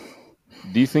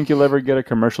 Do you think you'll ever get a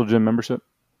commercial gym membership?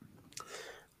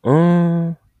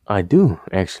 I do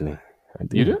actually. I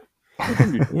do. You do? What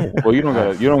gym do you- Yeah. Well, you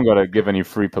don't gotta give any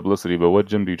free publicity, but what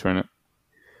gym do you train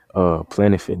at?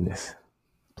 Planet Fitness.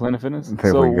 Planet Fitness.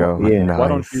 There So we go. Yeah.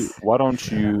 Nice. why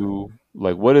don't you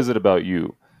like, what is it about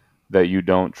you that you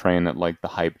don't train at like the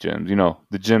hype gyms?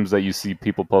 The gyms that you see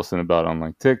people posting about on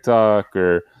like TikTok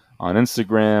or on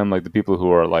Instagram, like the people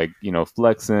who are like,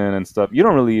 flexing and stuff. You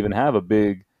don't really even have a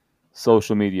big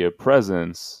social media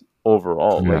presence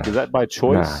overall. Nah. Like, is that by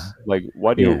choice? Nah. Like,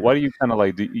 why do you kind of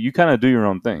like, you kind of do your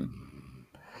own thing?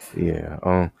 Yeah.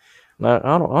 Like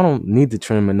I don't need to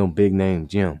train at no big name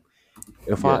gym.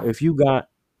 If you got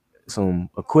some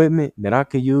equipment that I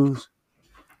could use,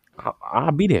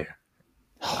 I'll be there.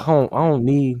 I don't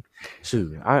need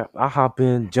shoot. I hop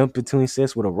in, jump between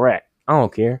sets with a rack. I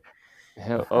don't care.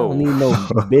 Hell, I don't need no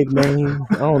big name.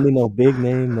 I don't need no big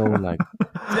name. No like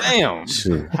damn.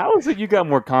 shoot. How is it you got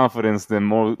more confidence than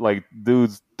more like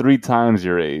dudes 3 times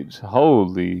your age?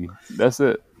 Holy, that's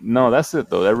it. No, that's it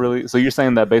though. That really. So you're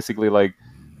saying that basically, like,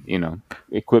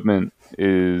 equipment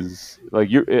is like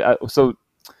so.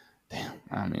 Damn,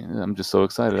 I mean, I'm just so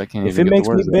excited. I can't If even it get the makes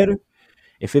me words out.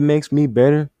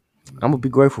 better, I'm gonna be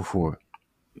grateful for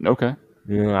it. Okay.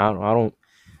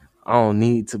 I don't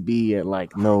need to be at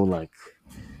like no like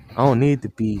I don't need to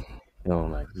be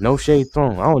like no shade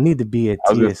thrown. I don't need to be at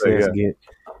I was gonna say, TSS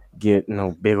get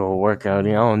no big old workout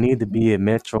in. I don't need to be at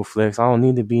Metroflex. I don't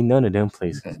need to be none of them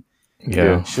places.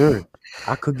 Yeah. Sure,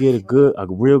 I could get a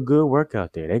real good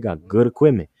workout there. They got good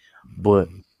equipment, but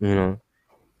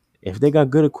if they got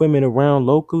good equipment around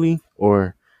locally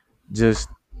or just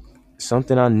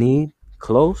something I need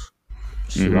close,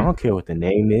 shoot, I don't care what the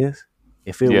name is.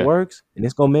 If it Yeah. works and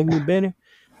it's gonna make me better,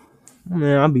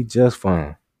 man, I'll be just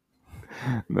fine.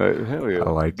 No, hell yeah. I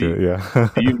like do, it. Yeah.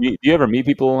 do you ever meet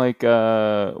people like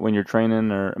when you're training,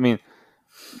 or I mean,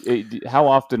 how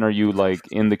often are you like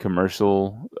in the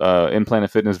commercial in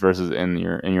Planet Fitness versus in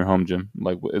your home gym?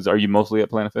 Like, are you mostly at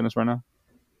Planet Fitness right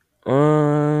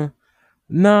now?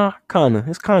 Nah,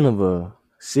 it's kind of a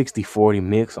 60-40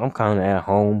 mix. I'm kind of at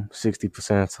home,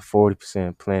 60% to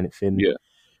 40% Planet Fitness. Yeah.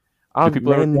 I Do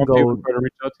people ever mainly come up to you go. and try to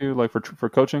reach out to you like for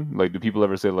coaching? Like, do people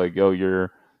ever say like, "Yo,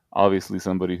 you're obviously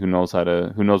somebody who knows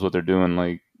what they're doing.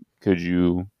 Like, could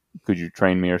you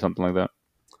train me or something like that?"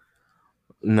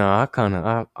 Nah,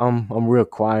 I'm real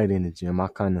quiet in the gym. I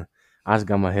just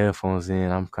got my headphones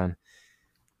in.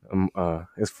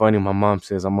 It's funny. My mom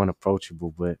says I'm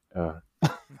unapproachable, but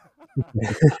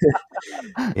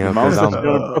Your mom because says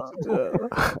you're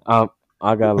unapproachable.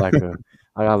 I got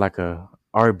like a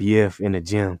RBF in the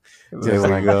gym. There Just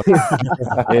we like go.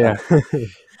 yeah.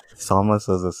 Salma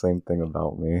says the same thing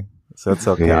about me. So it's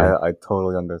okay. Yeah, I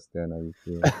totally understand how you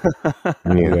feel.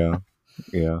 yeah. Yeah,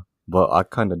 yeah. But I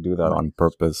kind of do that Like, on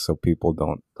purpose so people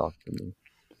don't talk to me.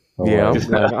 So yeah,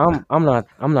 like,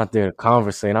 I'm not there to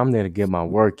conversate. I'm there to get my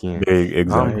work in.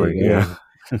 exactly. Yeah,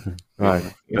 Hey, like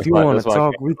if That's you why want to that's why I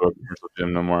talk, can't go to a commercial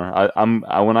gym no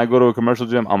more. When I go to a commercial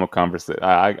gym, I'm a conversate.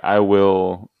 I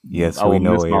will yes, I we will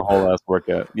know, miss my Abe. whole ass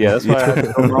workout. Yeah, that's why I had to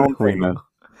start my own We thing, man.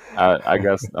 know. I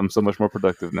guess I'm so much more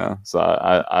productive now. So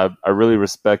I really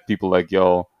respect people like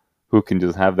y'all who can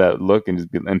just have that look and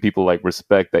just be, and people like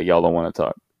respect that y'all don't want to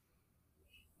talk.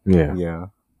 yeah, Yeah,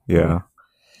 yeah,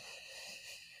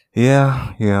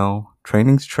 yeah, yeah.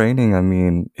 Training's training. I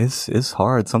mean, it's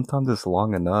hard. Sometimes it's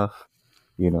long enough,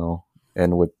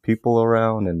 and with people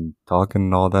around and talking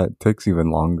and all that, it takes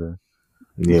even longer.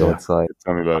 So yeah, it's like,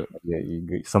 Tell me about it.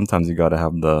 yeah, sometimes you gotta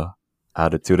have the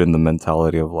attitude and the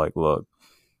mentality of like, look,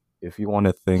 if you want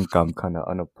to think I'm kind of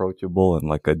unapproachable and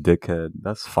like a dickhead,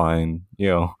 that's fine, but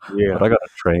yeah. I gotta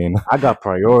train. I got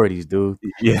priorities, dude.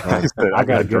 Yeah, Like He said, I I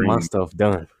gotta got get my dreams. stuff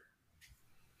done.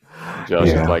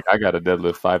 Josh is Yeah, like, I got a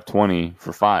deadlift 520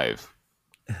 for 5.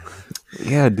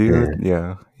 yeah, dude.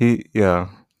 yeah. Yeah.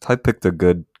 I picked a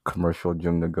good commercial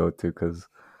gym to go to because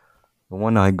the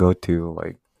one I go to,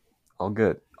 like, I'll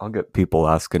get people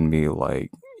asking me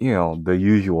like, the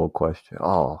usual question.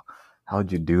 Oh,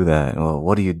 how'd you do that? Well,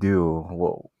 what do you do?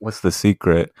 What's the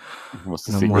secret? What's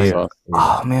the And I'm secret like, Yeah, sauce? yeah,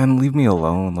 oh man, leave me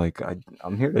alone. Like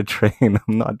I'm here to train.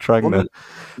 I'm not trying Well, to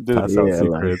dude, pass out yeah,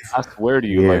 like secrets. I swear to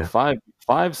you, like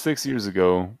yeah. 6 years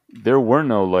ago, there were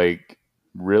no like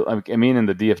real. I mean, in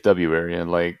the DFW area,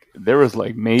 like there was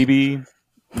like maybe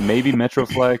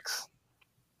Metroflex,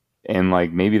 and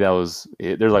like maybe that was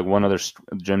it. There's like one other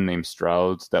gym named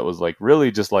Stroud's that was like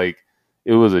really just like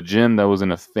it was a gym that was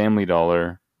in a Family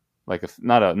Dollar, like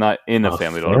not in a A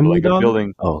Family Dollar, but Family like a Dollar?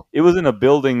 building. Oh, It was in a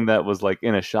building that was like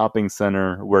in a shopping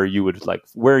center where you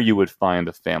would find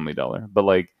a Family Dollar, but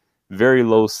like very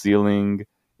low ceiling.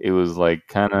 It was like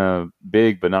kind of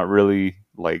big, but not really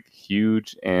like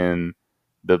huge, and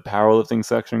the powerlifting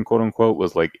section, quote unquote,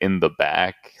 was like in the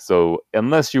back. So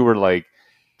unless you were like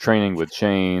training with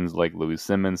chains, like Louis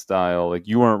Simmons style. Like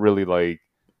you weren't really like,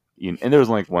 and there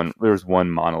was one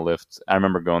monolith. I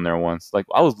remember going there once. Like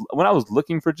when I was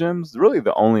looking for gyms, really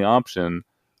the only option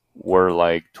were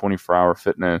like 24-hour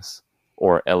fitness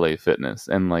or LA Fitness,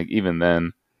 and like even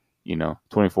then,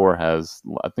 24 has.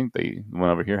 I think they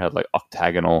went over here had like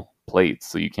octagonal plates,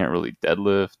 so you can't really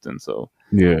deadlift, and so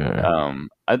yeah,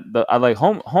 I like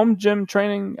home gym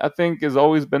training. I think has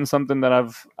always been something that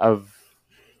I've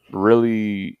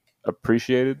really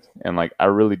appreciated, and like I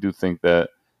really do think that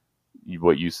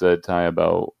what you said, Ty,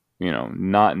 about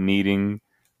not needing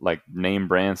like name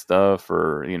brand stuff,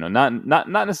 or not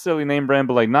necessarily name brand,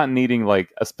 but like not needing like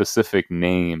a specific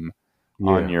name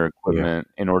on yeah, your yeah, equipment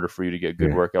in order for you to get good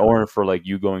yeah, workout, or for like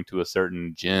you going to a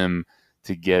certain gym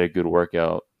to get a good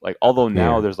workout. Like although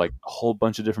now yeah. there's like a whole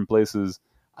bunch of different places,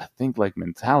 I think like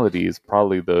mentality is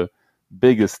probably the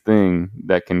biggest thing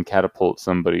that can catapult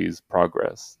somebody's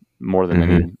progress more than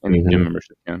Mm-hmm. any gym Mm-hmm.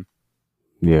 membership can.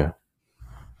 Yeah,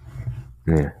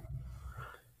 yeah.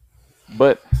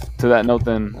 But to that note,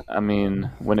 then, I mean,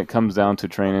 when it comes down to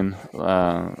training,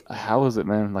 how is it,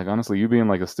 man? Like, honestly, you being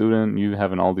like a student, you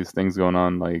having all these things going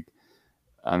on, like,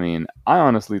 I mean, I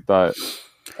honestly thought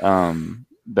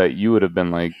that you would have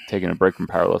been like taking a break from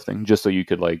powerlifting just so you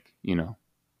could like,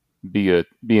 be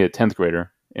a 10th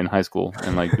grader in high school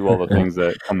and like do all the things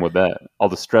that come with that, all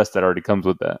the stress that already comes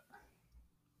with that.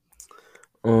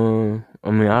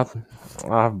 I mean,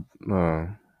 I'm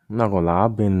not gonna lie.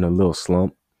 I've been in a little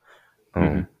slump, Hmm.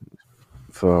 um,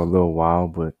 for a little while,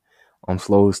 but I'm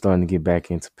slowly starting to get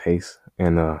back into pace.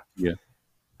 And Yeah.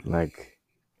 like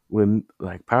with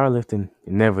like powerlifting,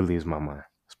 it never leaves my mind,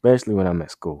 especially when I'm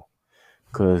at school.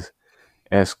 Cause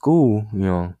at school,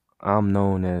 I'm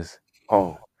known as,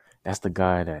 oh, that's the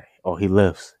guy that, oh, he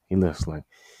lifts. Like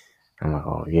I'm like,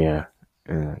 oh yeah,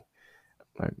 and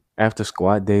like after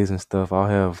squat days and stuff, I'll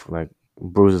have like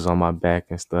bruises on my back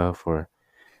and stuff, or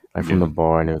like from Yeah. the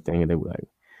bar and everything, and they were like,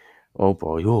 "Oh,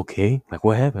 bro, you okay? Like,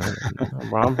 what happened?" I'm like, "Nah,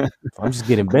 bro, I'm just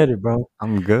getting better, bro."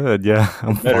 I'm good. Yeah,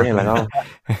 I'm Better. Yeah, like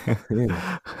fine. yeah.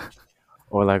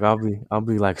 Or like I'll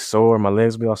be like sore, my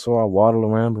legs be all sore. I waddle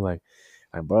around, be like,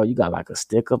 bro, you got like a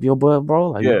stick up your butt, bro.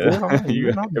 Like, you good? I'm Yeah. like,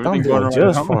 You man, I'm everything going doing all right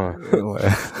at just home? fine.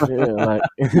 Yeah, like,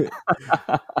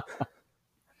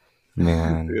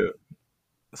 Man, Yeah.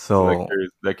 So so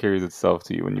that carries itself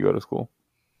to you when you go to school.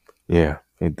 yeah,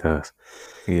 it does.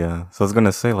 yeah, so I was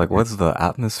gonna say, like, Yeah. what's the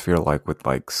atmosphere like with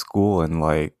like school and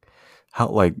like how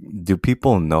like do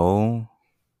people know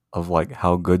of like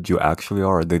how good you actually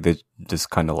are, or they just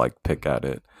kind of like pick at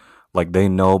it? like they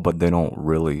know, but they don't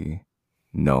really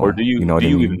know. Or do you know what I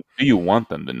mean? even do you want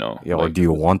them to know? Yeah, or Like, do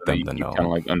you is this want something them to you keep know? kind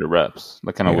of like under wraps,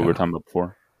 like kind of what we were Yeah. talking about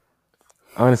before?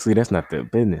 Honestly, that's not their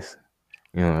business.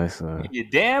 You know, it's You're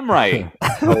damn right.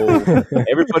 So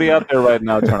everybody out there right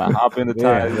now trying to hop into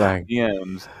yeah, Ty's like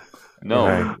DMs. like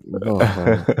No, bro,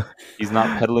 like he's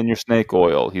not peddling your snake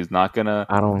oil. He's not gonna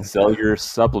I don't. sell your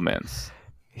supplements.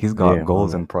 He's got Yeah,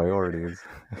 goals bro. and priorities.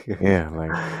 Yeah,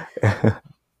 like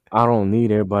I don't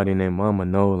need everybody and their mama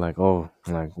know like, oh,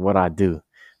 like what I do.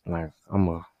 Like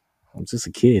I'm just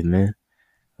a kid, man.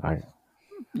 Like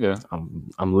Yeah,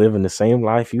 I'm living the same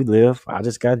life you live. I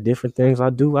just got different things I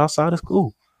do outside of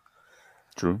school.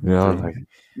 true, You know, true.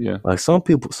 Yeah, like some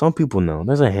people know.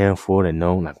 There's a handful that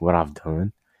know like what I've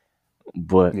done.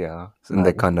 But Yeah, and they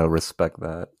like kind of respect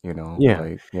that, you know. yeah,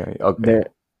 Like, yeah, okay, they're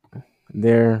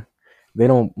they're they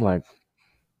don't like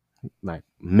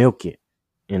milk it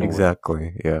in a way.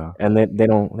 exactly, yeah. And they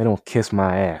don't kiss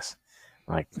my ass.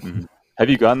 Like Mhm. Have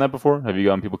you gotten that before? Have you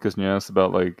gotten people kissing your ass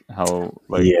about like how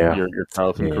like yeah, your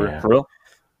powerlifting career yeah, for real?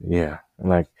 yeah.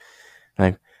 Like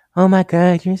oh my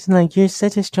god, you're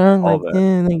such a strong All like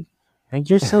that. like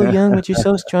you're so young but you're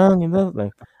so strong and blah,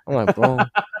 like I'm like bro.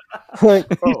 Like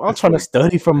bro, I'm trying to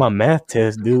study for my math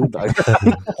test, dude. Like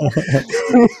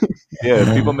Yeah,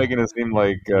 people making it seem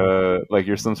like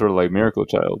you're some sort of like miracle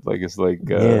child. Like it's like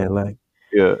yeah, like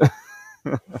yeah.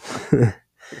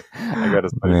 I gotta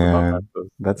study for my math Man, test.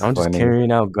 that's I'm just funny.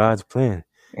 carrying out God's plan.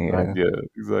 Like Yeah, Yeah,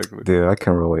 exactly. dude, I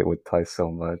can relate with Ty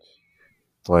so much.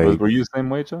 Was Like, were you the same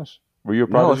way, Josh? Were you a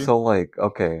no, prodigy? so like,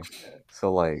 okay,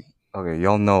 so like, okay,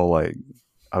 y'all know, like,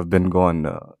 I've been going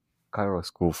to Cairo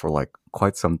school for like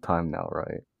quite some time now,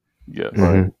 right? Yes. But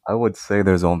mhm. I would say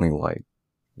there's only like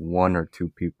one or two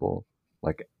people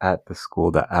like at the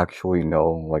school that actually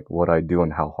know like what I do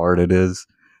and how hard it is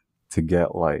to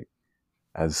get like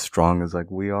as strong as like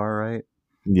we are, right?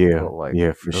 Yeah, But like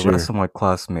yeah, for the rest sure. of my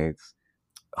classmates,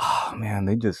 oh man,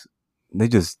 they just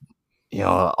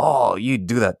oh, you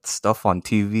do that stuff on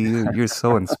TV, you're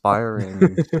so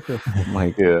inspiring. And I'm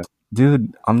like, Yeah.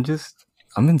 dude,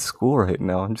 I'm in school right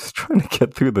now. I'm just trying to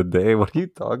get through the day. What are you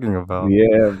talking about?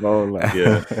 Yeah, bro. Like,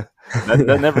 Yeah.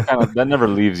 That never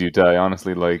leaves you, Ty.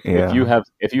 Honestly, like Yeah.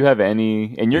 if you have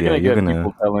any, and you're Yeah, gonna you're get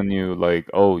people gonna. telling you like,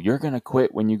 oh, you're gonna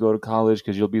quit when you go to college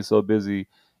because you'll be so busy.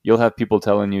 You'll have people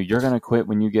telling you you're gonna quit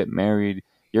when you get married.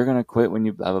 You're gonna quit when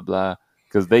you blah blah blah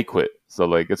because they quit. So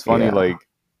like it's funny Yeah. like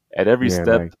at every yeah,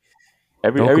 step, like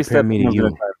don't every compare step me to someone's gonna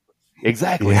you. try.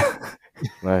 Exactly. Yeah.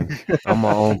 Like I'm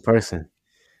my own person.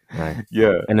 Like,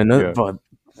 Yeah. and another, Yeah. but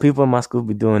people in my school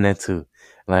be doing that too.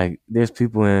 Like, there's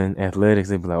people in athletics.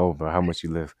 They be like, "Oh, bro, how much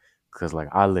you lift?" Because like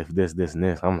I lift this, this, and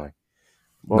this. I'm like,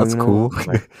 bro, That's cool.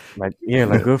 yeah,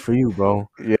 like good for you, bro.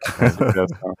 Yeah. Like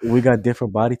That's we got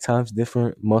different body types,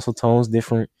 different muscle tones,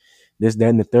 different this, that,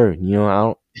 and the third. You know, I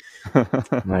don't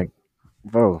like,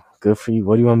 bro. Good for you.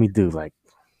 What do you want me to do? Like,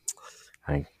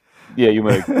 Yeah, you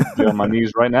want to get on my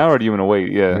knees right now, or do you want to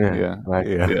wait? Yeah, yeah, yeah, like,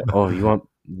 Yeah. yeah. oh, you want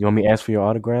me to ask for your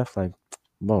autograph? Like,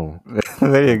 bro,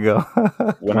 There you go.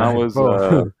 When I like, was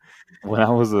bro. when I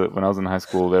was in high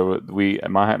school, there were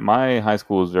my high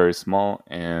school was very small,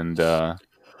 and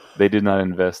they did not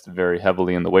invest very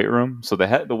heavily in the weight room. So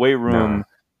the weight Nah. room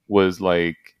was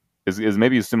like is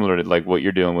maybe similar to like what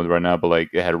you're dealing with right now, but like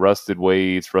it had rusted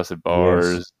weights, rusted Yes.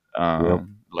 bars, Yep.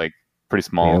 like pretty Yep.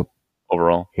 small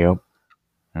overall. Yep.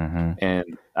 Mm-hmm. And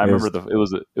I remember There's it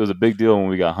was a big deal when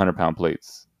we got 100-pound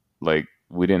plates. Like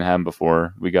we didn't have them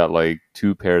before. We got like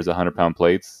two pairs of 100-pound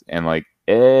plates, and like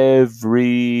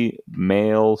every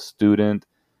male student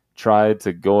tried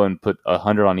to go and put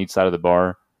 100 on each side of the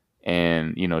bar,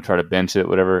 and try to bench it,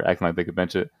 whatever, acting like they could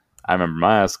bench it. I remember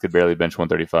my ass could barely bench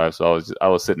 135, so I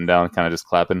was sitting down, kind of just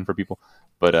clapping for people.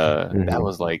 But that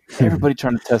was like everybody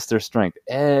trying to test their strength.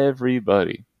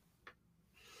 Everybody.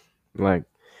 like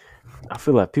I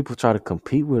feel like people try to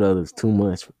compete with others too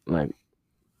much. Like,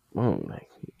 well, like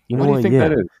you What know do you what? think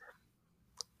that Yeah, is?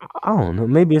 I don't know.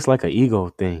 Maybe it's like an ego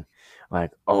thing.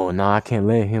 Like, oh no, I can't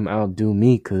let him outdo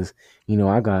me because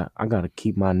I got to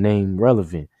keep my name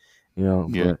relevant.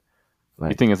 Yeah. But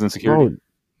You like, think it's insecurity? bro,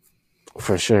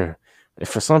 for sure.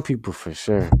 For some people, for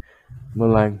sure. But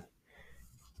like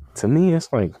to me,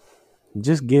 it's like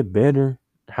just get better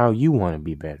how you want to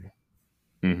be better.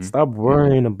 Mm-hmm. Stop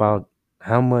worrying about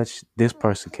how much this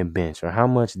person can bench or how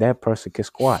much that person can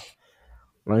squat.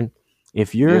 Like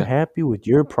if you're Yeah. happy with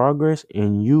your progress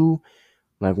and you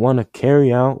like want to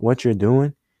carry out what you're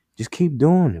doing, just keep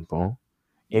doing it, bro.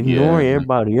 Ignore Yeah.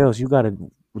 everybody else. You got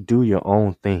to do your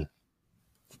own thing.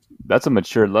 That's a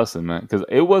mature lesson, man. Because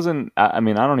it wasn't. I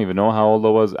mean, I don't even know how old I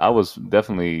was. I was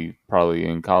definitely probably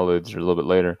in college or a little bit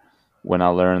later. when I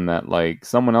learned that like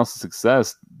someone else's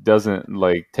success doesn't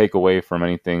like take away from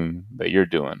anything that you're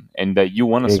doing, and that you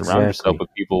want to surround yourself Exactly. with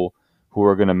people who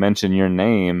are going to mention your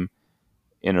name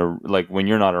in a like when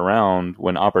you're not around,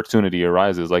 when opportunity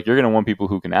arises. Like you're going to want people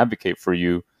who can advocate for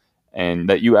you, and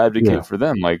that you Yeah. advocate for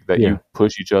them, like that Yeah. you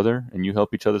push each other and you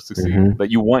help each other succeed, Mhm.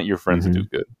 that you want your friends to do Mhm.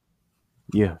 good.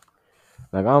 Yeah.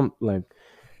 Like I'm like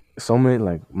so many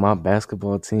like my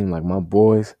basketball team, like my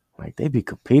boys, like they be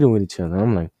competing with each other.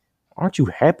 I'm like, aren't you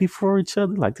happy for each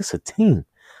other? Like this a team.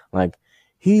 Like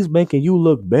he's making you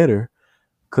look better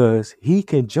because he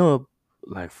can jump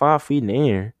like 5 feet in the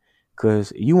air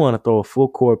because you want to throw a full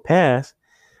court pass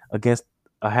against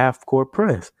a half court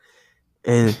press.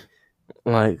 And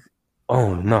like,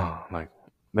 oh no, like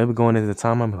maybe going into the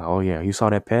time, I'm like, oh yeah, you saw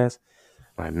that pass?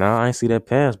 Like, nah, I ain't see that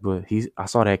pass, but I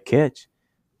saw that catch.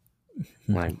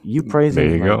 Like you There praising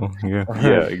you like, go. Yeah.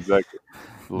 Yeah, exactly.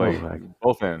 bro, Like like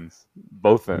both ends.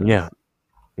 yeah,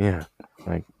 yeah.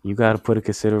 Like you got to put in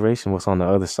consideration what's on the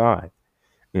other side.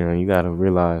 You know, you got to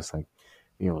realize like,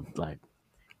 like,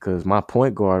 cause my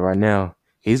point guard right now,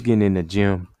 he's getting in the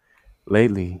gym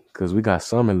lately because we got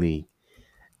summer league.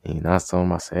 And I told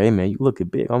him, I said, hey man, you looking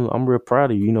big. I'm real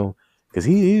proud of you, because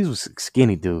he was a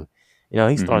skinny dude.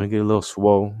 He's Mm-hmm. starting to get a little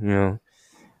swole.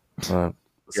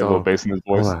 Get a little So bass in his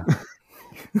I'm voice. like,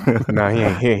 nah, he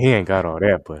ain't got all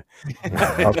that, but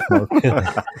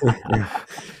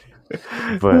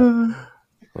but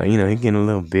like he getting a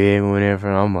little big or whatever.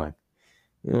 And I'm like,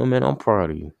 man, I'm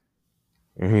proud of you.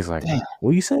 And he's like, Damn.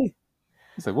 what you say?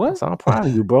 He's like, I what? said, I'm proud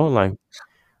of you, bro.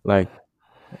 Like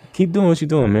keep doing what you're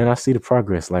doing, man. I see the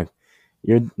progress. Like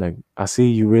you're like I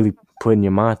see you really putting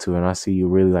your mind to it, and I see you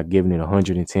really like giving it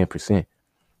 110%.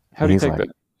 How And do you he's take like, that?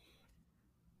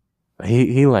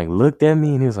 he like looked at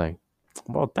me and he was like,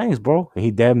 bro, thanks, bro. And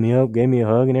he dabbed me up, gave me a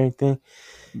hug and everything.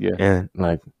 Yeah. And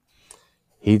like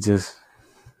he just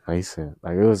like he said,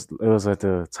 like it was at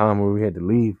the time where we had to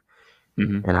leave.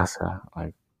 Mm-hmm. And I said,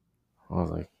 like, I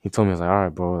was like, he told me, I was like, all right,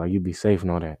 bro, like you be safe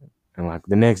and all that. And like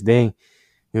the next day,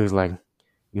 he was like,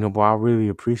 bro, I really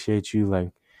appreciate you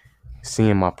like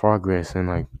seeing my progress and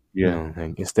like, Yeah.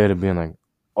 like instead of being like,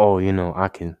 oh, I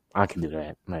can do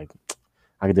that. Like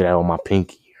I can do that on my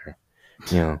pinky or,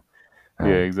 you know,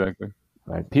 Yeah, like, exactly.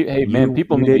 like Hey, man, you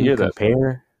people you need to didn't hear that, man.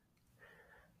 compare.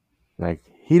 Like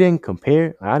he didn't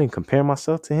compare. I didn't compare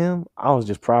myself to him. I was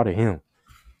just proud of him.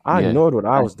 I Yeah. ignored what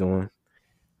I Nice. was doing.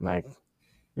 Like,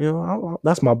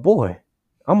 that's my boy.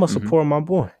 I'm gonna Mm-hmm. support my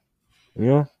boy.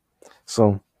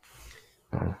 So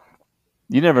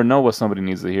You never know what somebody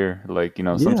needs to hear. Like,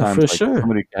 yeah, sometimes for like sure.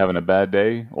 somebody having a bad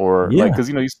day, or like, Yeah, because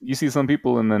you see some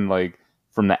people, and then like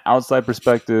from the outside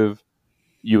perspective,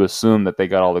 you assume that they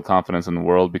got all the confidence in the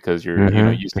world because you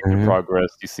see their hmm progress,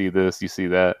 you see this, you see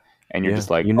that, and you're yeah. just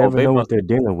like, You oh, never they know what must. they're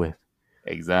dealing with.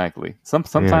 Exactly.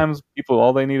 Yeah, Sometimes people,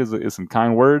 all they need is some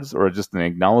kind words, or just an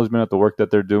acknowledgement of the work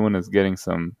that they're doing is getting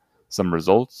some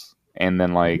results, and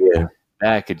then like yeah,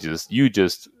 that could you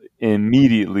just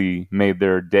immediately made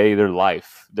their day, their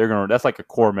life. That's like a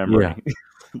core yeah, memory.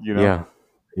 you know, yeah,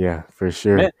 yeah, for Man,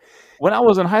 sure. when I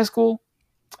was in high school,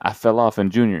 I fell off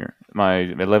in my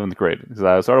 11th grade because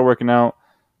I started working out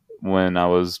when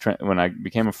when I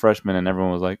became a freshman, and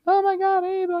everyone was like, "Oh my god,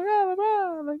 Abe!"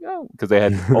 Like, oh, because they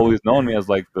had always known me as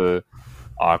like the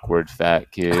awkward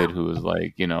fat kid who was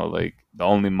like, like the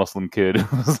only Muslim kid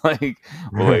who was like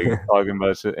talking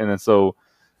about shit. And then so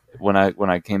when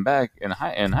I came back in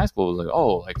high school, it was like,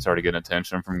 oh, like started getting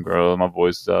attention from girls, my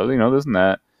voice, this and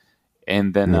that.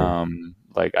 And then Yeah,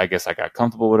 like I guess I got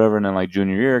comfortable, whatever. And then like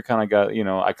junior year, kind of got,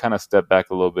 I kind of stepped back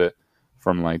a little bit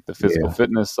from like the physical yeah,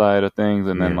 fitness side of things.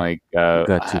 And then yeah. like You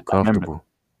got I too remember comfortable.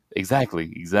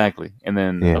 exactly. And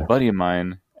then a Yeah, buddy of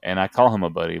mine, and I call him a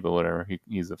buddy, but whatever,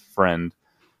 he's a friend.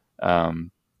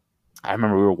 Um, I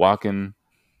remember we were walking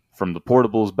from the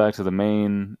portables back to the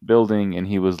main building, and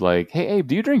he was like, "Hey, Abe,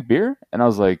 do you drink beer?" And I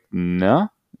was like, no,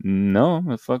 I'm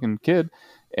a fucking kid."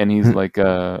 And he's like,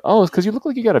 "Oh, it's because you look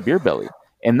like you got a beer belly."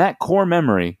 And that core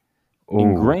memory oh,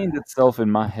 ingrained itself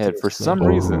in my head for some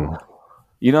reason. oh,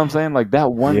 You know what I'm saying? Like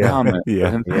that one yeah, comment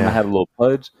with Yeah. him saying I yeah, had a little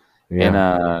pudge, and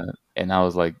yeah, and I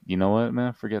was like, you know what,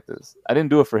 man, forget this. I didn't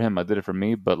do it for him. I did it for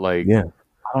me. But like, yeah,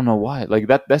 I don't know why. Like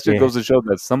that just yeah. goes to show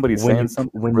that somebody when saying you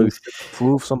something when really you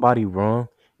prove somebody wrong,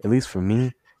 at least for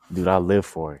me, dude, I live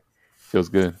for it. feels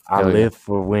good. I Hell yeah. live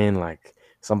for when like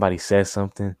somebody says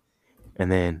something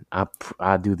and then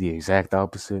I do the exact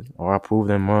opposite or I prove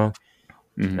them wrong.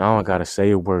 Hmm. I don't gotta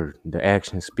say a word. The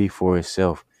actions speak for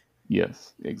itself.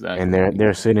 Yes, And exactly.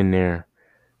 they're sitting there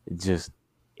just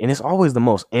and it's always the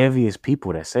most envious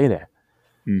people that say that.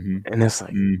 Hmm. And it's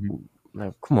like Hmm.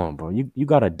 like, come on, bro. You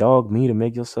got to dog me to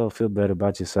make yourself feel better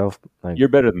about yourself. Like, You're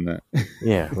better than that.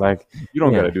 yeah, like, You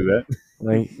don't got yeah, to do that.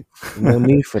 like, no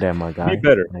need for that, my Be guy.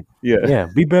 better. Like, Yeah. yeah,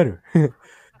 be better.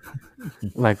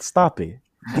 Like, stop it.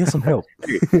 Get some help.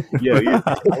 Yeah,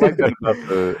 I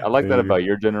like that about Yeah,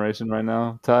 your generation right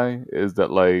now, Ty, is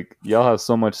that like y'all have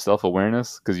so much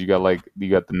self-awareness because you got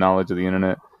the knowledge of the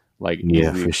internet like yeah,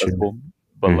 easily for sure. accessible.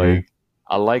 But Hmm. like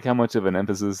I like how much of an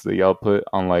emphasis that y'all put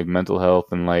on like mental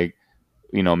health and like,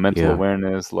 mental Yeah,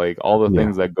 awareness, like all the yeah,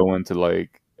 things that go into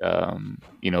like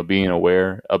being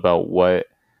aware about what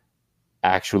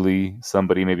actually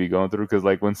somebody may be going through, because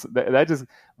like when that just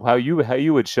how you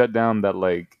would shut down that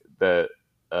like that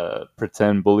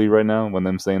pretend bully right now when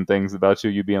them saying things about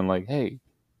you being like, hey,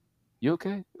 you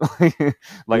okay?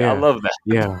 Like I yeah, love that.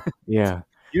 yeah, yeah.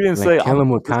 You didn't Like, say kill I'm him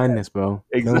with upset. kindness, bro.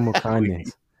 Kill him with Exactly.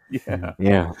 kindness. Yeah.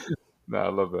 Yeah, No, I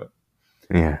love that.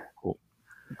 yeah. Cool.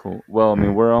 Cool. Well, I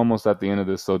mean, we're almost at the end of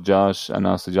this. So Josh and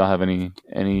us, did y'all have any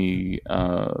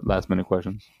last minute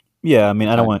questions Yeah, I mean,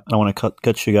 for Ty? I don't want to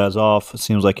cut you guys off. It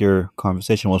seems like your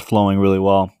conversation was flowing really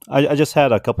well. I just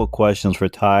had a couple of questions for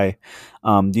Ty.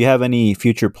 Do you have any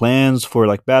future plans for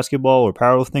like basketball or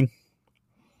powerlifting?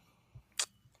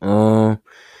 Um,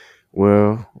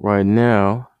 well, right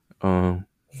now,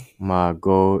 my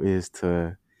goal is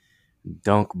to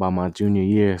dunk by my junior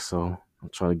year, so I'm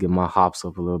trying to get my hops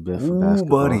up a little bit for Ooh,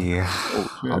 basketball. buddy. Oh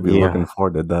I'll shit. be looking Yeah,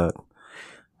 forward to that.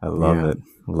 I love yeah. it.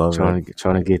 Love it.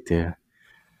 Trying to get there.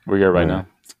 Where you at right Yeah. now?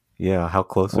 Yeah, how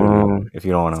close are you? Um. If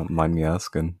you don't want to mind me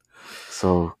asking.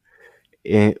 So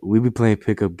we be playing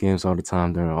pickup games all the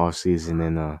time during the off season,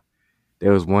 and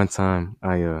there was one time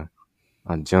I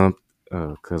jumped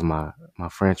because my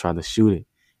friend tried to shoot it,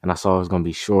 and I saw it was gonna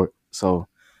be short, so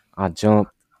I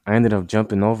jumped. I ended up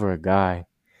jumping over a guy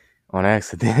on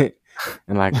accident,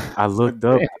 and like I looked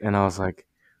up Damn. and I was like,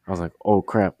 oh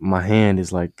crap, my hand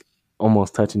is like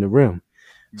almost touching the rim.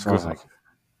 So God.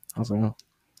 I was like,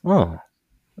 oh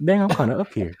dang, I'm kind of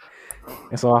up here,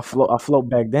 and so I float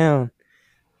back down,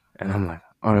 and I'm like,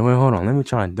 all right, wait, hold on, let me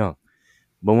try and dunk.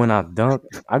 But when I dunk,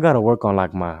 I gotta work on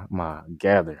like my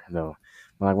gather though.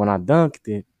 But like when I dunked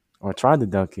it or tried to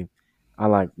dunk it, I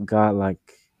like got like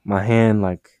my hand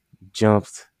like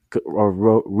jumped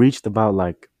or reached about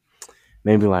like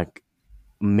maybe like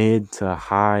mid to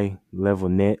high level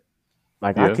net.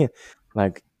 Like Yeah.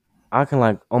 like I can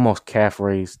like almost calf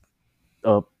raise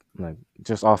up like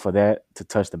just off of that to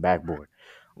touch the backboard.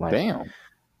 Like Damn.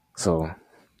 so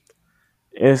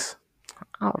it's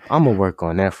I'm gonna work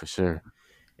on that for sure.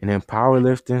 And then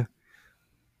powerlifting,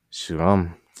 shoot,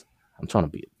 I'm trying to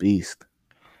be a beast.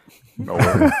 No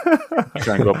way. You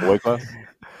trying to go up a weight class?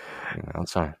 Yeah, I'm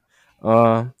trying.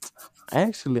 Uh,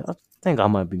 actually, I think I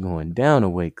might be going down a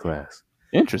weight class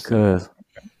Interesting. because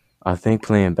I think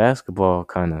playing basketball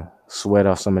kind of sweat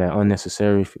off some of that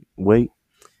unnecessary weight.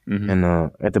 Mm-hmm.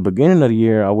 And at the beginning of the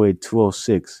year, I weighed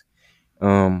 206.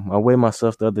 I weighed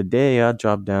myself the other day. I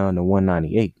dropped down to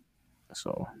 198.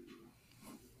 So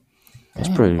it's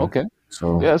Damn. pretty. Okay.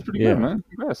 So Yeah, that's pretty good, yeah, man.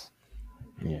 Congrats.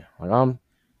 yeah. Like I'm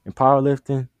in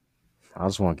powerlifting. I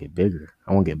just want to get bigger.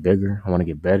 I want to get bigger. I want to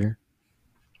get better.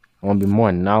 I want to be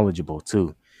more knowledgeable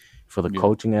too. For the Yeah.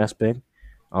 coaching aspect,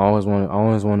 I always want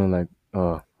to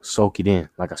like soak it in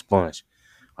like a sponge.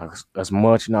 Like as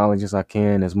much knowledge as I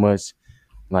can, as much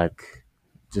like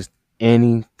just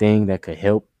anything that could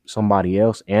help somebody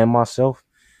else and myself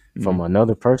Mm-hmm. from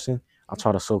another person. I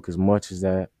try to soak as much as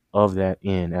that of that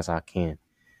in as I can.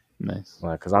 Nice.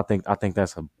 Like, cause I think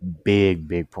that's a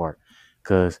big part.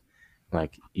 Cause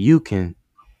like you can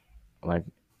like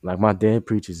my dad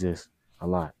preaches this a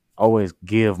lot. Always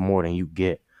give more than you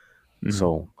get. Mm-hmm.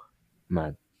 So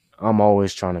like I'm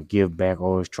always trying to give back,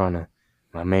 always trying to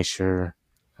like make sure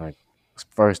like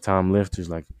first time lifters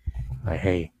like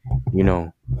hey, you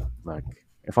know, like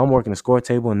if I'm working the score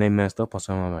table and they messed up on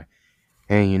something, I'm like,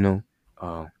 hey,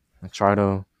 uh try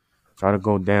to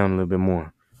go down a little bit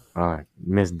more. All right,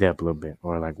 miss depth a little bit.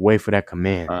 Or like wait for that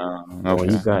command. Or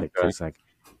Okay. you got it. Okay. Cause like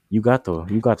you got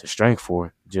the strength for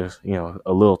it. Just,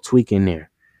 a little tweak in there.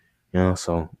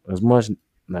 So as much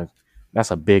like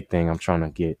that's a big thing I'm trying to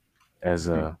get as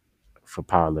Yeah, for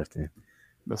powerlifting.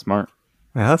 that's smart.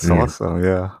 Yeah, that's Yeah, awesome.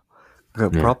 Yeah.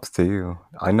 Good yeah. props to you.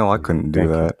 I know I couldn't do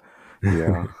Thank you. that.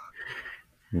 Yeah.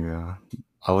 Yeah.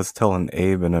 I was telling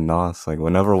Abe and Anas, like,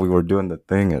 whenever we were doing the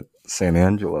thing at San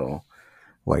Angelo,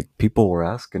 like, people were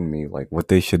asking me, like, what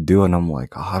they should do. And I'm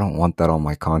like, oh, I don't want that on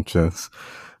my conscience.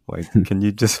 Like, can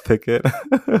you just pick it?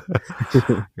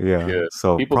 Yeah. Yeah.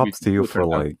 So props to you People for, turn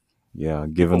down. like, yeah,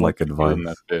 People giving, want like, you to give them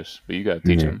that advice. fish, but you gotta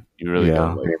teach Yeah, them. You really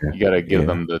gotta Yeah. like. yeah, You gotta give yeah,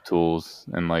 them the tools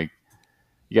and like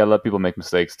you gotta let people make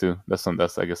mistakes too. That's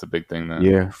I guess a big thing that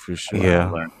Yeah, for sure. Yeah. I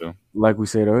learned too. Like we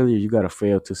said earlier, you got to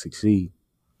fail to succeed.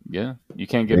 Yeah, you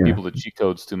can't give Yeah. people the cheat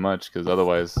codes too much because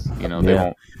otherwise, they Yeah. won't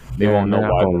they They're won't know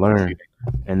not why gonna they're learn,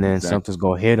 succeeding. and then Exactly. something's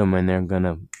gonna hit them, and they're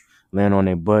gonna land on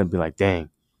their butt and be like, "Dang,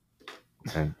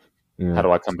 and, How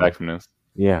do I come back from this?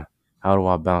 Yeah, how do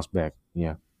I bounce back?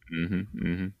 Yeah,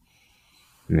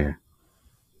 yeah,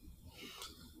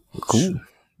 Cool.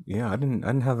 Yeah, I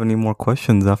didn't have any more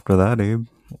questions after that, Abe.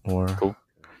 Or Cool.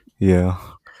 yeah.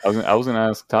 I was gonna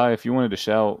ask Ty if you wanted to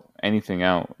shout anything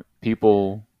out,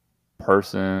 people,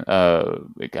 person,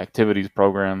 like activities,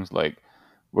 programs. Like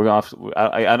we're gonna.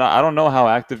 I don't know how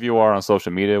active you are on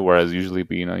social media. Whereas usually,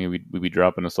 we be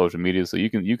dropping the social media, so you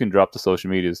can drop the social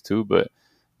medias too, but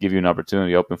give you an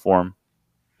opportunity, open forum.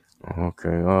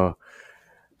 Okay.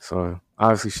 So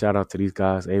obviously, shout out to these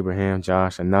guys, Abraham,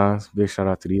 Josh, and Nas. Big shout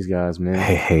out to these guys, man.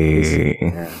 Hey.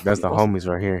 Yeah, that's the homies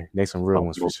right here. They some real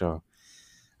ones for sure.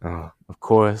 Of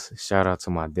course, shout out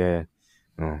to my dad,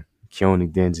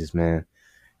 Keone Denges, man.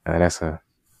 That's a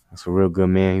real good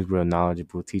man. He's real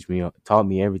knowledgeable. Taught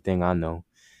me everything I know.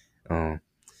 And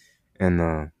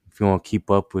if you want to keep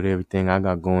up with everything I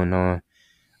got going on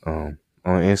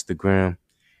Instagram,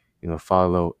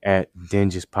 follow at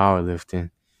Denges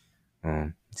Powerlifting.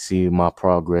 See my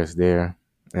progress there,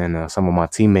 and some of my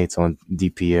teammates on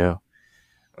DPL.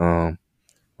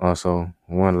 Also,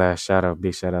 one last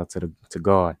big shout out to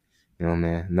God.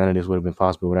 Man, none of this would have been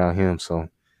possible without him. So,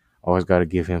 always got to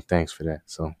give him thanks for that.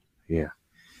 So, yeah.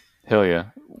 Hell yeah,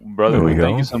 brother. There we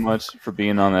Thank go. you so much for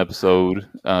being on the episode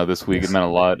this week. Yes. It meant a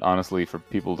lot, honestly,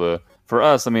 for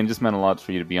us. I mean, it just meant a lot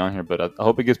for you to be on here. But I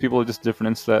hope it gives people just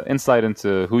different insight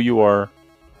into who you are,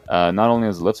 not only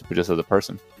as a lifter, but just as a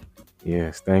person.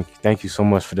 Yes, thank you so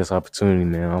much for this opportunity,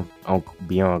 man. I'm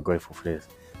beyond grateful for this.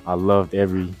 I loved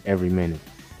every minute.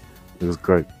 It was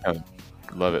great.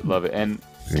 Love it. And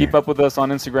keep up with us on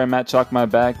Instagram at Chalk My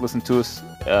Back. Listen to us.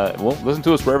 Listen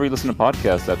to us wherever you listen to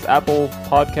podcasts. That's Apple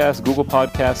Podcasts, Google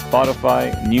Podcasts,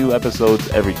 Spotify. New episodes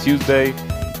every Tuesday.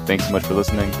 Thanks so much for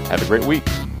listening. Have a great week.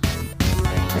 Yeah,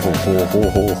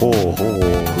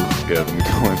 let me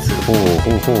go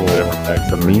into whatever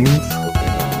facts. Meanings?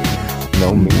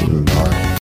 No meaning. All right.